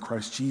those who are in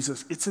Christ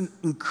Jesus. It's an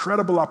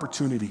incredible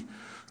opportunity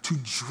to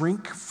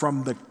drink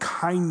from the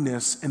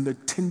kindness and the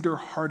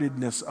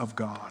tenderheartedness of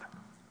God.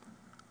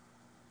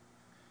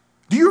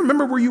 Do you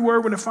remember where you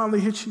were when it finally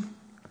hit you?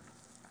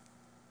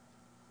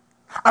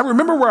 I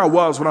remember where I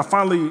was when I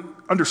finally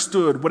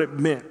understood what it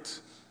meant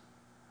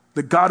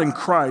that God in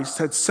Christ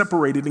had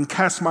separated and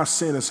cast my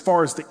sin as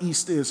far as the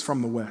east is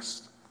from the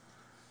west.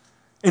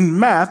 In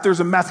math, there's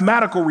a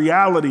mathematical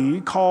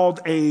reality called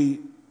a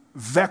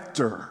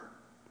vector.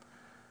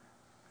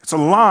 It's a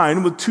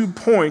line with 2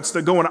 points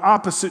that go in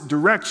opposite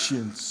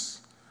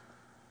directions.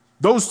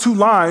 Those 2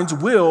 lines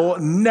will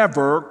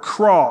never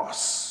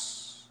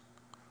cross.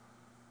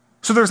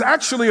 So there's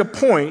actually a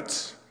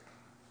point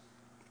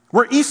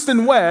where east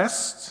and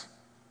west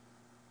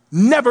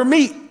never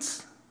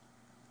meet.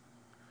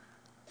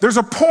 There's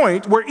a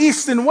point where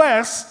east and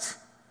west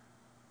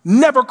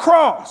never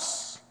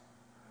cross.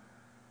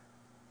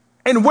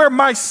 And where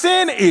my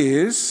sin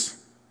is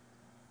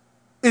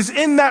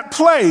in that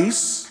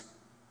place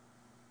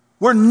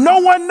where no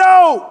one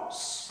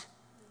knows,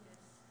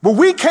 where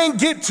we can't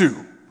get to,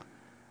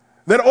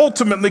 that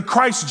ultimately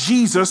Christ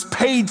Jesus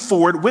paid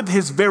for it with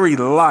his very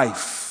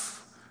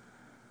life.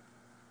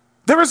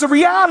 There is a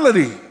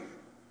reality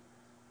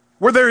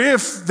where there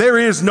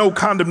is no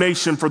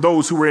condemnation for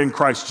those who are in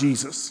Christ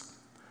Jesus.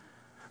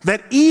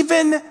 That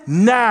even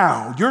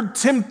now you're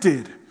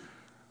tempted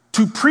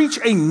to preach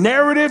a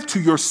narrative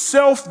to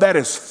yourself that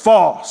is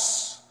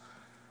false.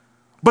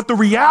 But the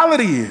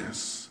reality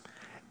is,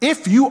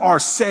 if you are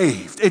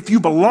saved, if you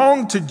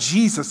belong to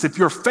Jesus, if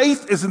your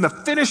faith is in the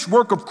finished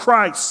work of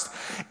Christ,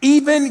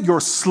 even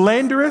your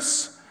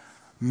slanderous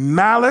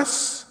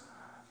malice,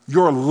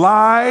 your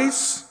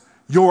lies,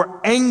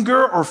 your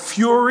anger or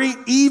fury,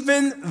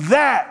 even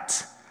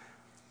that,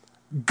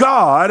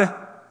 God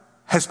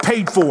has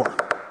paid for.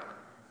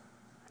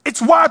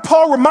 It's why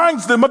Paul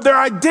reminds them of their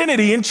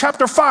identity in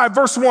chapter 5,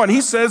 verse 1. He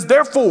says,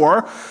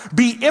 therefore,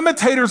 be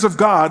imitators of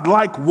God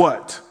like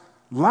what?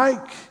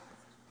 Like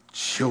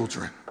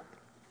children.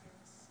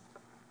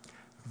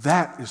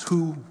 That is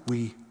who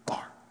we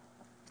are,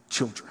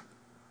 children.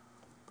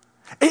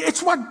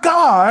 It's why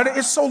God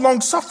is so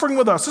long-suffering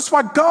with us. It's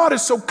why God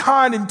is so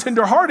kind and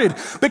tender-hearted,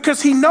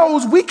 because he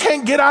knows we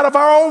can't get out of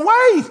our own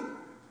way.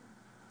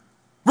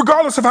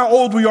 Regardless of how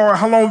old we are,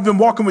 how long we've been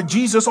walking with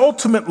Jesus,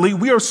 ultimately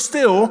we are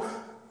still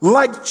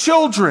like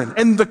children.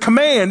 And the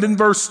command in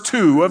verse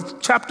 2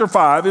 of chapter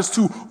 5 is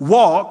to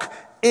walk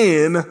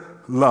in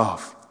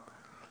love.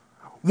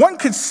 One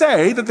could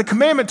say that the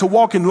commandment to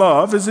walk in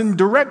love is in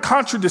direct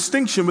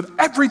contradistinction with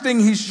everything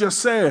he's just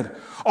said.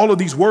 All of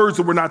these words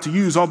that we're not to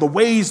use, all the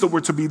ways that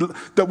we're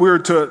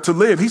to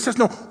live. He says,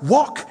 no,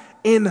 walk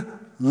in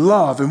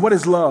love. And what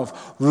is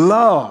love?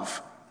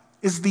 Love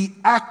is the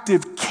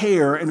active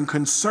care and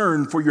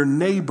concern for your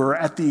neighbor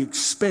at the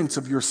expense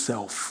of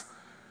yourself.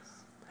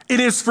 It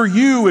is for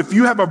you, if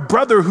you have a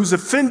brother who's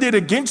offended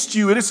against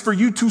you, it is for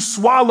you to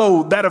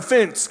swallow that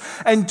offense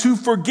and to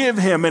forgive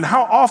him. And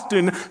how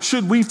often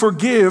should we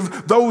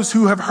forgive those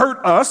who have hurt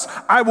us?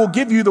 I will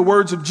give you the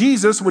words of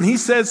Jesus when he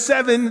says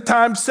 7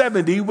 times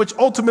 70, which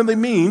ultimately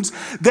means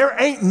there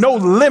ain't no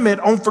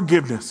limit on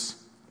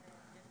forgiveness.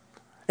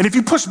 And if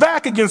you push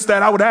back against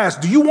that, I would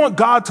ask, do you want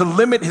God to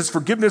limit his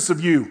forgiveness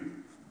of you?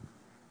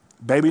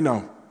 Baby,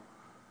 no.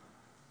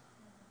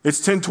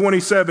 It's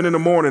 10:27 in the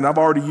morning. I've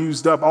already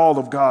used up all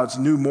of God's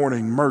new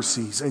morning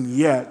mercies, and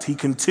yet he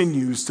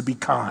continues to be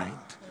kind.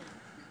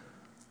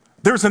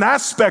 There's an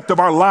aspect of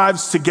our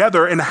lives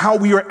together and how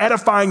we are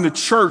edifying the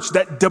church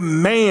that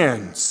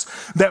demands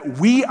that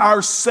we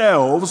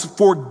ourselves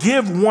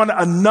forgive one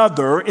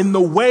another in the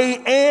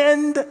way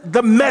and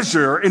the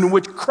measure in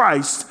which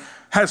Christ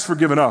has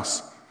forgiven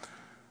us.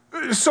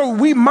 So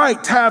we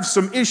might have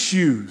some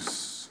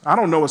issues. I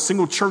don't know a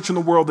single church in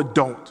the world that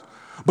don't.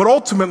 But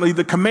ultimately,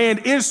 the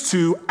command is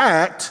to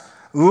act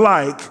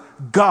like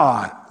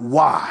God.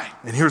 Why?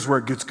 And here's where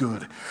it gets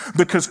good.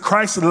 Because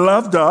Christ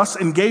loved us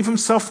and gave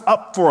himself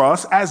up for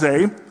us as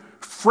a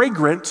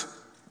fragrant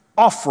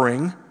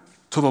offering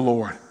to the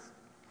Lord.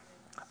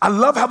 I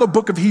love how the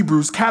book of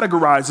Hebrews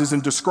categorizes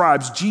and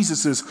describes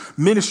Jesus'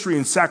 ministry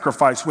and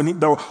sacrifice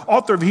when the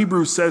author of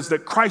Hebrews says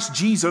that Christ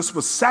Jesus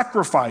was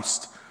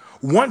sacrificed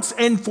once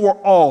and for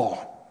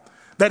all,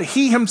 that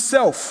he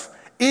himself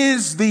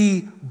is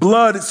the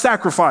blood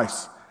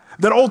sacrifice.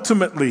 That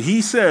ultimately,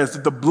 he says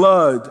that the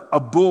blood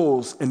of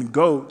bulls and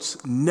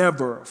goats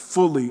never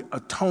fully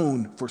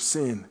atone for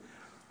sin.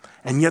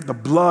 And yet the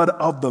blood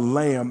of the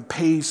Lamb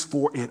pays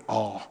for it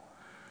all.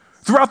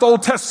 Throughout the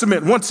Old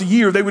Testament, once a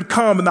year, they would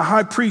come and the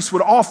high priest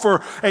would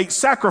offer a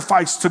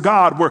sacrifice to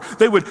God where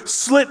they would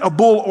slit a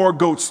bull or a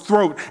goat's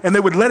throat and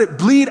they would let it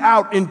bleed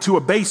out into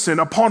a basin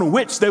upon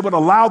which they would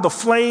allow the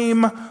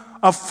flame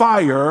of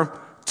fire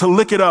to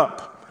lick it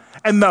up.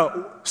 And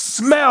the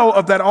smell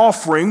of that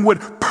offering would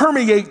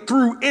permeate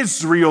through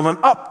Israel and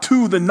up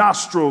to the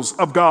nostrils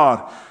of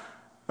God.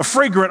 A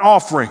fragrant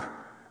offering.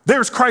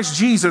 There's Christ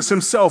Jesus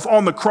himself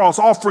on the cross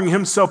offering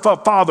himself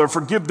up. Father,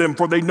 forgive them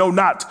for they know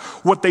not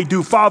what they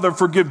do. Father,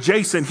 forgive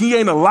Jason. He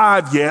ain't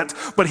alive yet,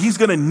 but he's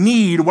going to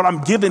need what I'm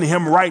giving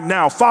him right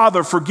now.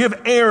 Father,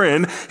 forgive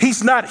Aaron.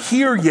 He's not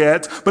here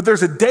yet, but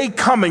there's a day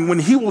coming when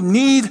he will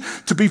need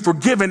to be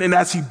forgiven. And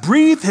as he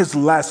breathed his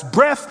last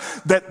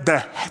breath, that the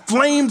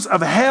flames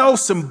of hell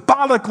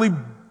symbolically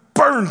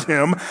burned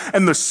him,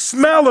 and the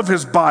smell of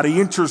his body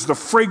enters the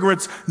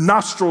fragrance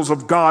nostrils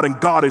of God, and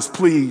God is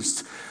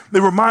pleased.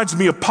 It reminds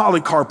me of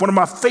Polycarp, one of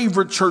my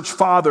favorite church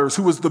fathers,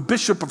 who was the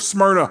bishop of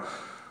Smyrna,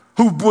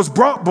 who was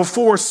brought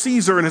before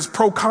Caesar and his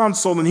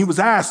proconsul, and he was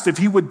asked if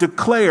he would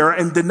declare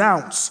and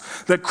denounce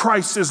that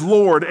Christ is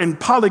Lord. And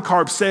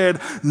Polycarp said,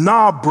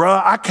 "Nah,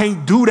 bruh, I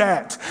can't do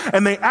that."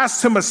 And they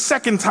asked him a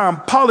second time,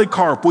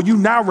 "Polycarp, will you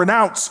now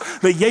renounce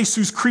that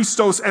Jesus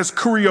Christos as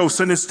Kyrios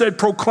and instead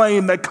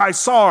proclaim that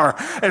Caesar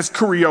as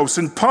Kyrios?"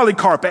 And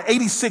Polycarp, at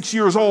 86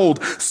 years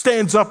old,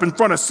 stands up in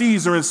front of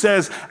Caesar and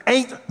says,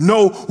 "Ain't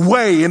no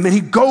way." And then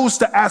he goes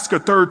to ask a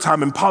third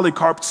time, and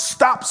Polycarp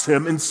stops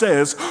him and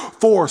says,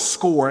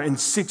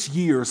 "66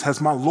 years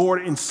has my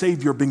Lord and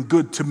Savior been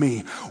good to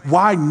me.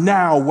 Why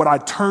now would I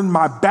turn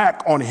my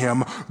back on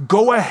him?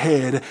 Go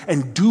ahead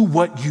and do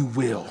what you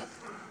will."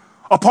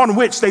 Upon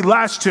which they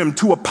lashed him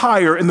to a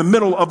pyre in the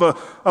middle of an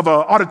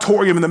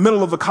auditorium, in the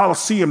middle of the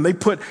Colosseum. They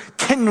put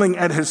kindling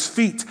at his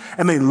feet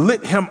and they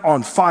lit him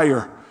on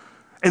fire.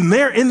 And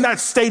there in that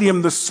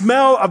stadium, the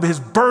smell of his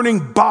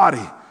burning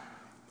body,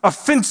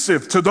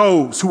 offensive to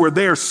those who were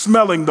there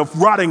smelling the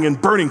rotting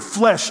and burning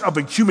flesh of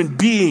a human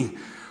being,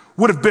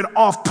 would have been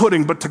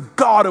off-putting, but to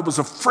God it was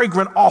a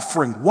fragrant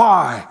offering.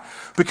 Why?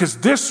 Because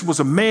this was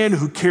a man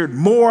who cared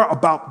more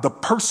about the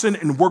person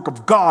and work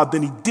of God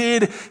than he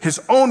did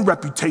his own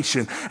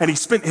reputation. And he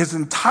spent his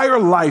entire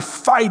life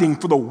fighting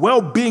for the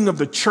well-being of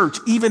the church,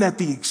 even at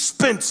the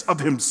expense of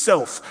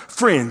himself.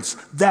 Friends,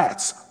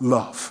 that's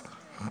love.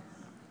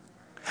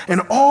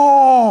 And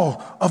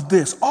all of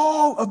this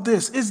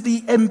is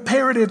the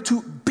imperative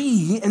to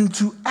be and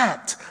to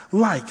act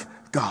like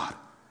God.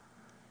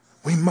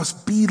 We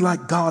must be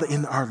like God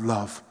in our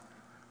love.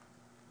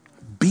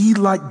 Be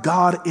like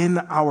God in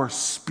our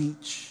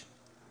speech.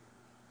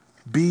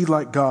 Be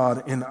like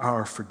God in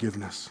our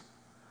forgiveness.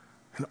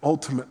 And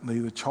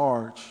ultimately, the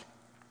charge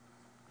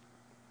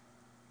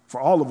for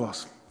all of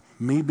us,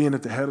 me being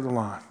at the head of the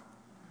line,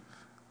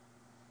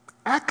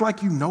 act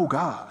like you know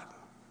God.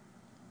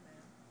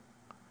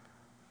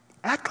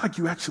 Act like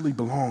you actually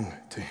belong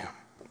to him.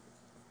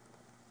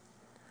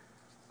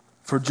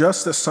 For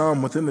just as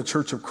some within the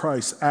church of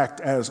Christ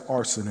act as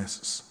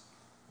arsonists,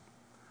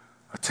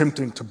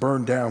 attempting to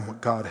burn down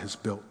what God has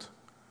built,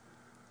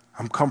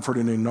 I'm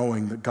comforted in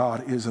knowing that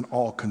God is an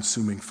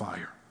all-consuming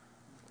fire.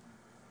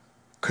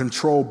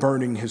 Control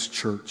burning his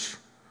church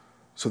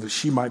so that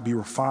she might be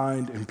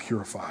refined and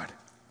purified.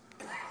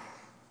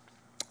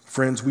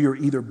 Friends, we are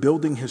either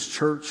building his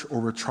church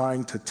or we're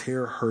trying to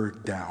tear her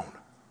down.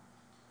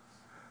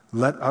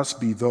 Let us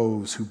be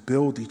those who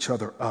build each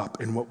other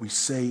up in what we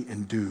say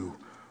and do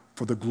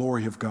for the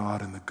glory of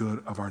God and the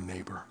good of our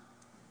neighbor.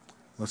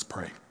 Let's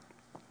pray.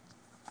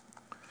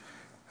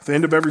 At the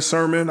end of every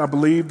sermon, I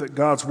believe that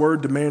God's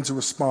word demands a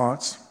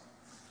response.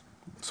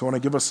 So I want to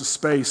give us a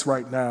space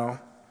right now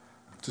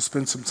to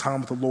spend some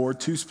time with the Lord.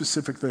 2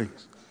 specific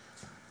things.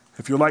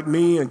 If you're like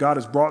me and God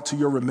has brought to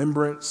your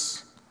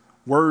remembrance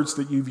words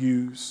that you've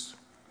used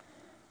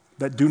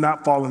that do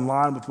not fall in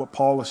line with what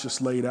Paul has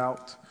just laid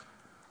out,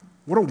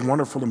 what a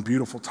wonderful and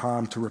beautiful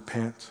time to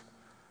repent,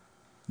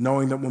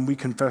 knowing that when we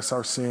confess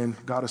our sin,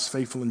 God is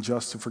faithful and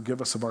just to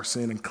forgive us of our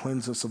sin and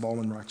cleanse us of all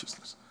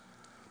unrighteousness.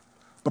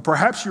 But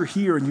perhaps you're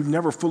here and you've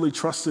never fully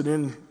trusted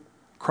in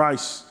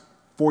Christ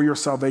for your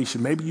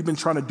salvation. Maybe you've been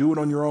trying to do it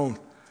on your own.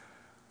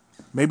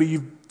 Maybe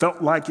you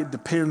felt like it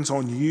depends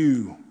on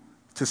you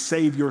to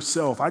save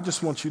yourself. I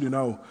just want you to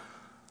know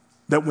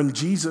that when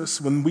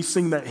we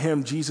sing that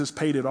hymn, Jesus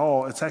paid it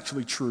all, it's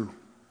actually true.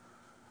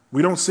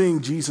 We don't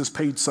sing Jesus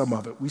paid some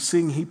of it. We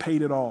sing he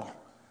paid it all.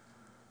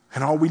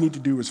 And all we need to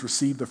do is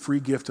receive the free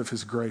gift of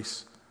his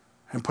grace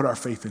and put our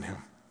faith in him.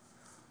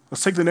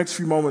 Let's take the next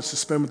few moments to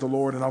spend with the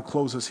Lord, and I'll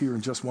close us here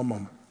in just one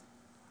moment.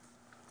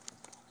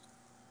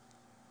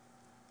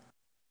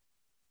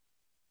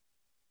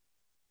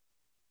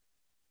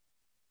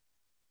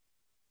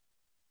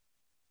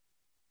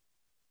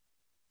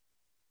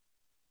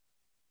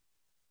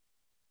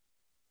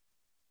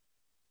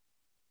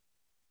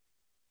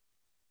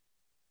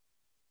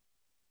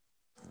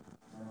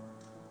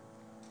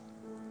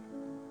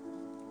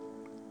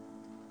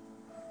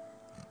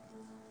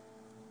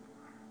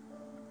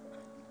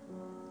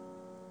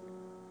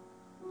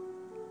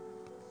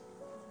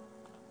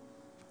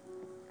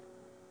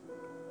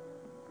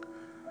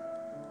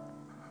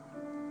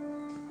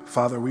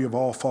 Father, we have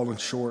all fallen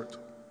short.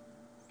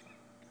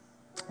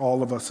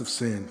 All of us have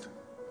sinned,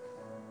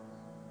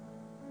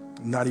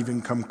 not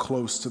even come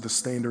close to the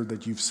standard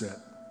that you've set.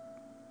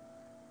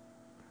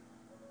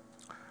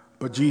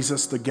 But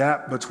Jesus, the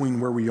gap between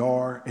where we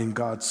are and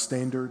God's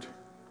standard,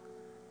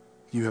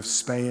 you have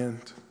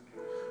spanned.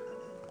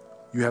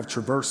 You have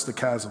traversed the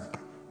chasm,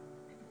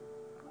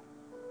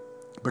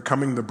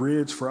 becoming the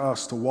bridge for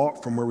us to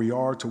walk from where we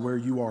are to where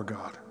you are,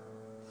 God,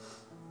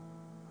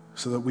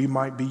 so that we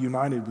might be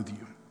united with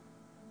you.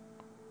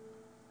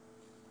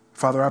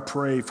 Father, I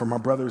pray for my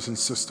brothers and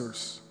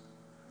sisters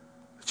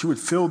that you would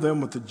fill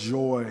them with the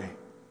joy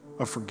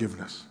of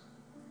forgiveness,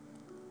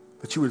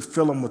 that you would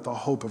fill them with the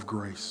hope of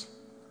grace,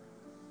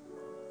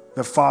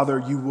 that, Father,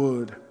 you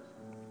would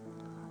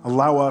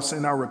allow us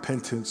in our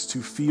repentance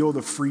to feel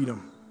the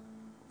freedom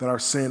that our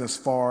sin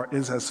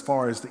is as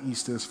far as the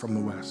east is from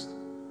the west.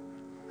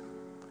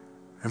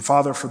 And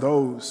Father, for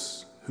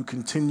those who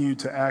continue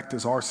to act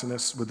as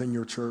arsonists within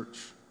your church,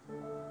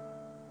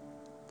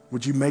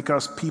 would you make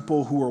us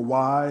people who are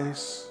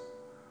wise,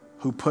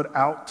 who put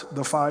out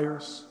the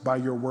fires by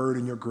your word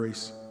and your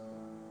grace?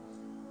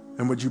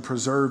 And would you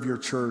preserve your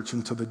church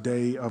until the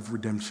day of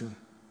redemption?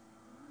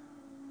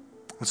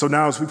 And so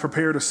now as we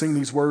prepare to sing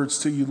these words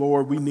to you,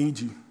 Lord, we need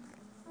you.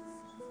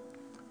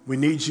 We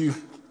need you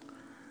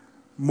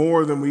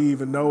more than we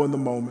even know in the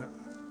moment.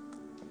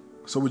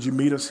 So would you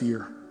meet us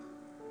here?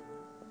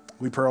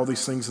 We pray all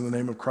these things in the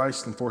name of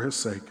Christ and for his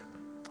sake.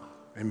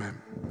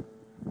 Amen.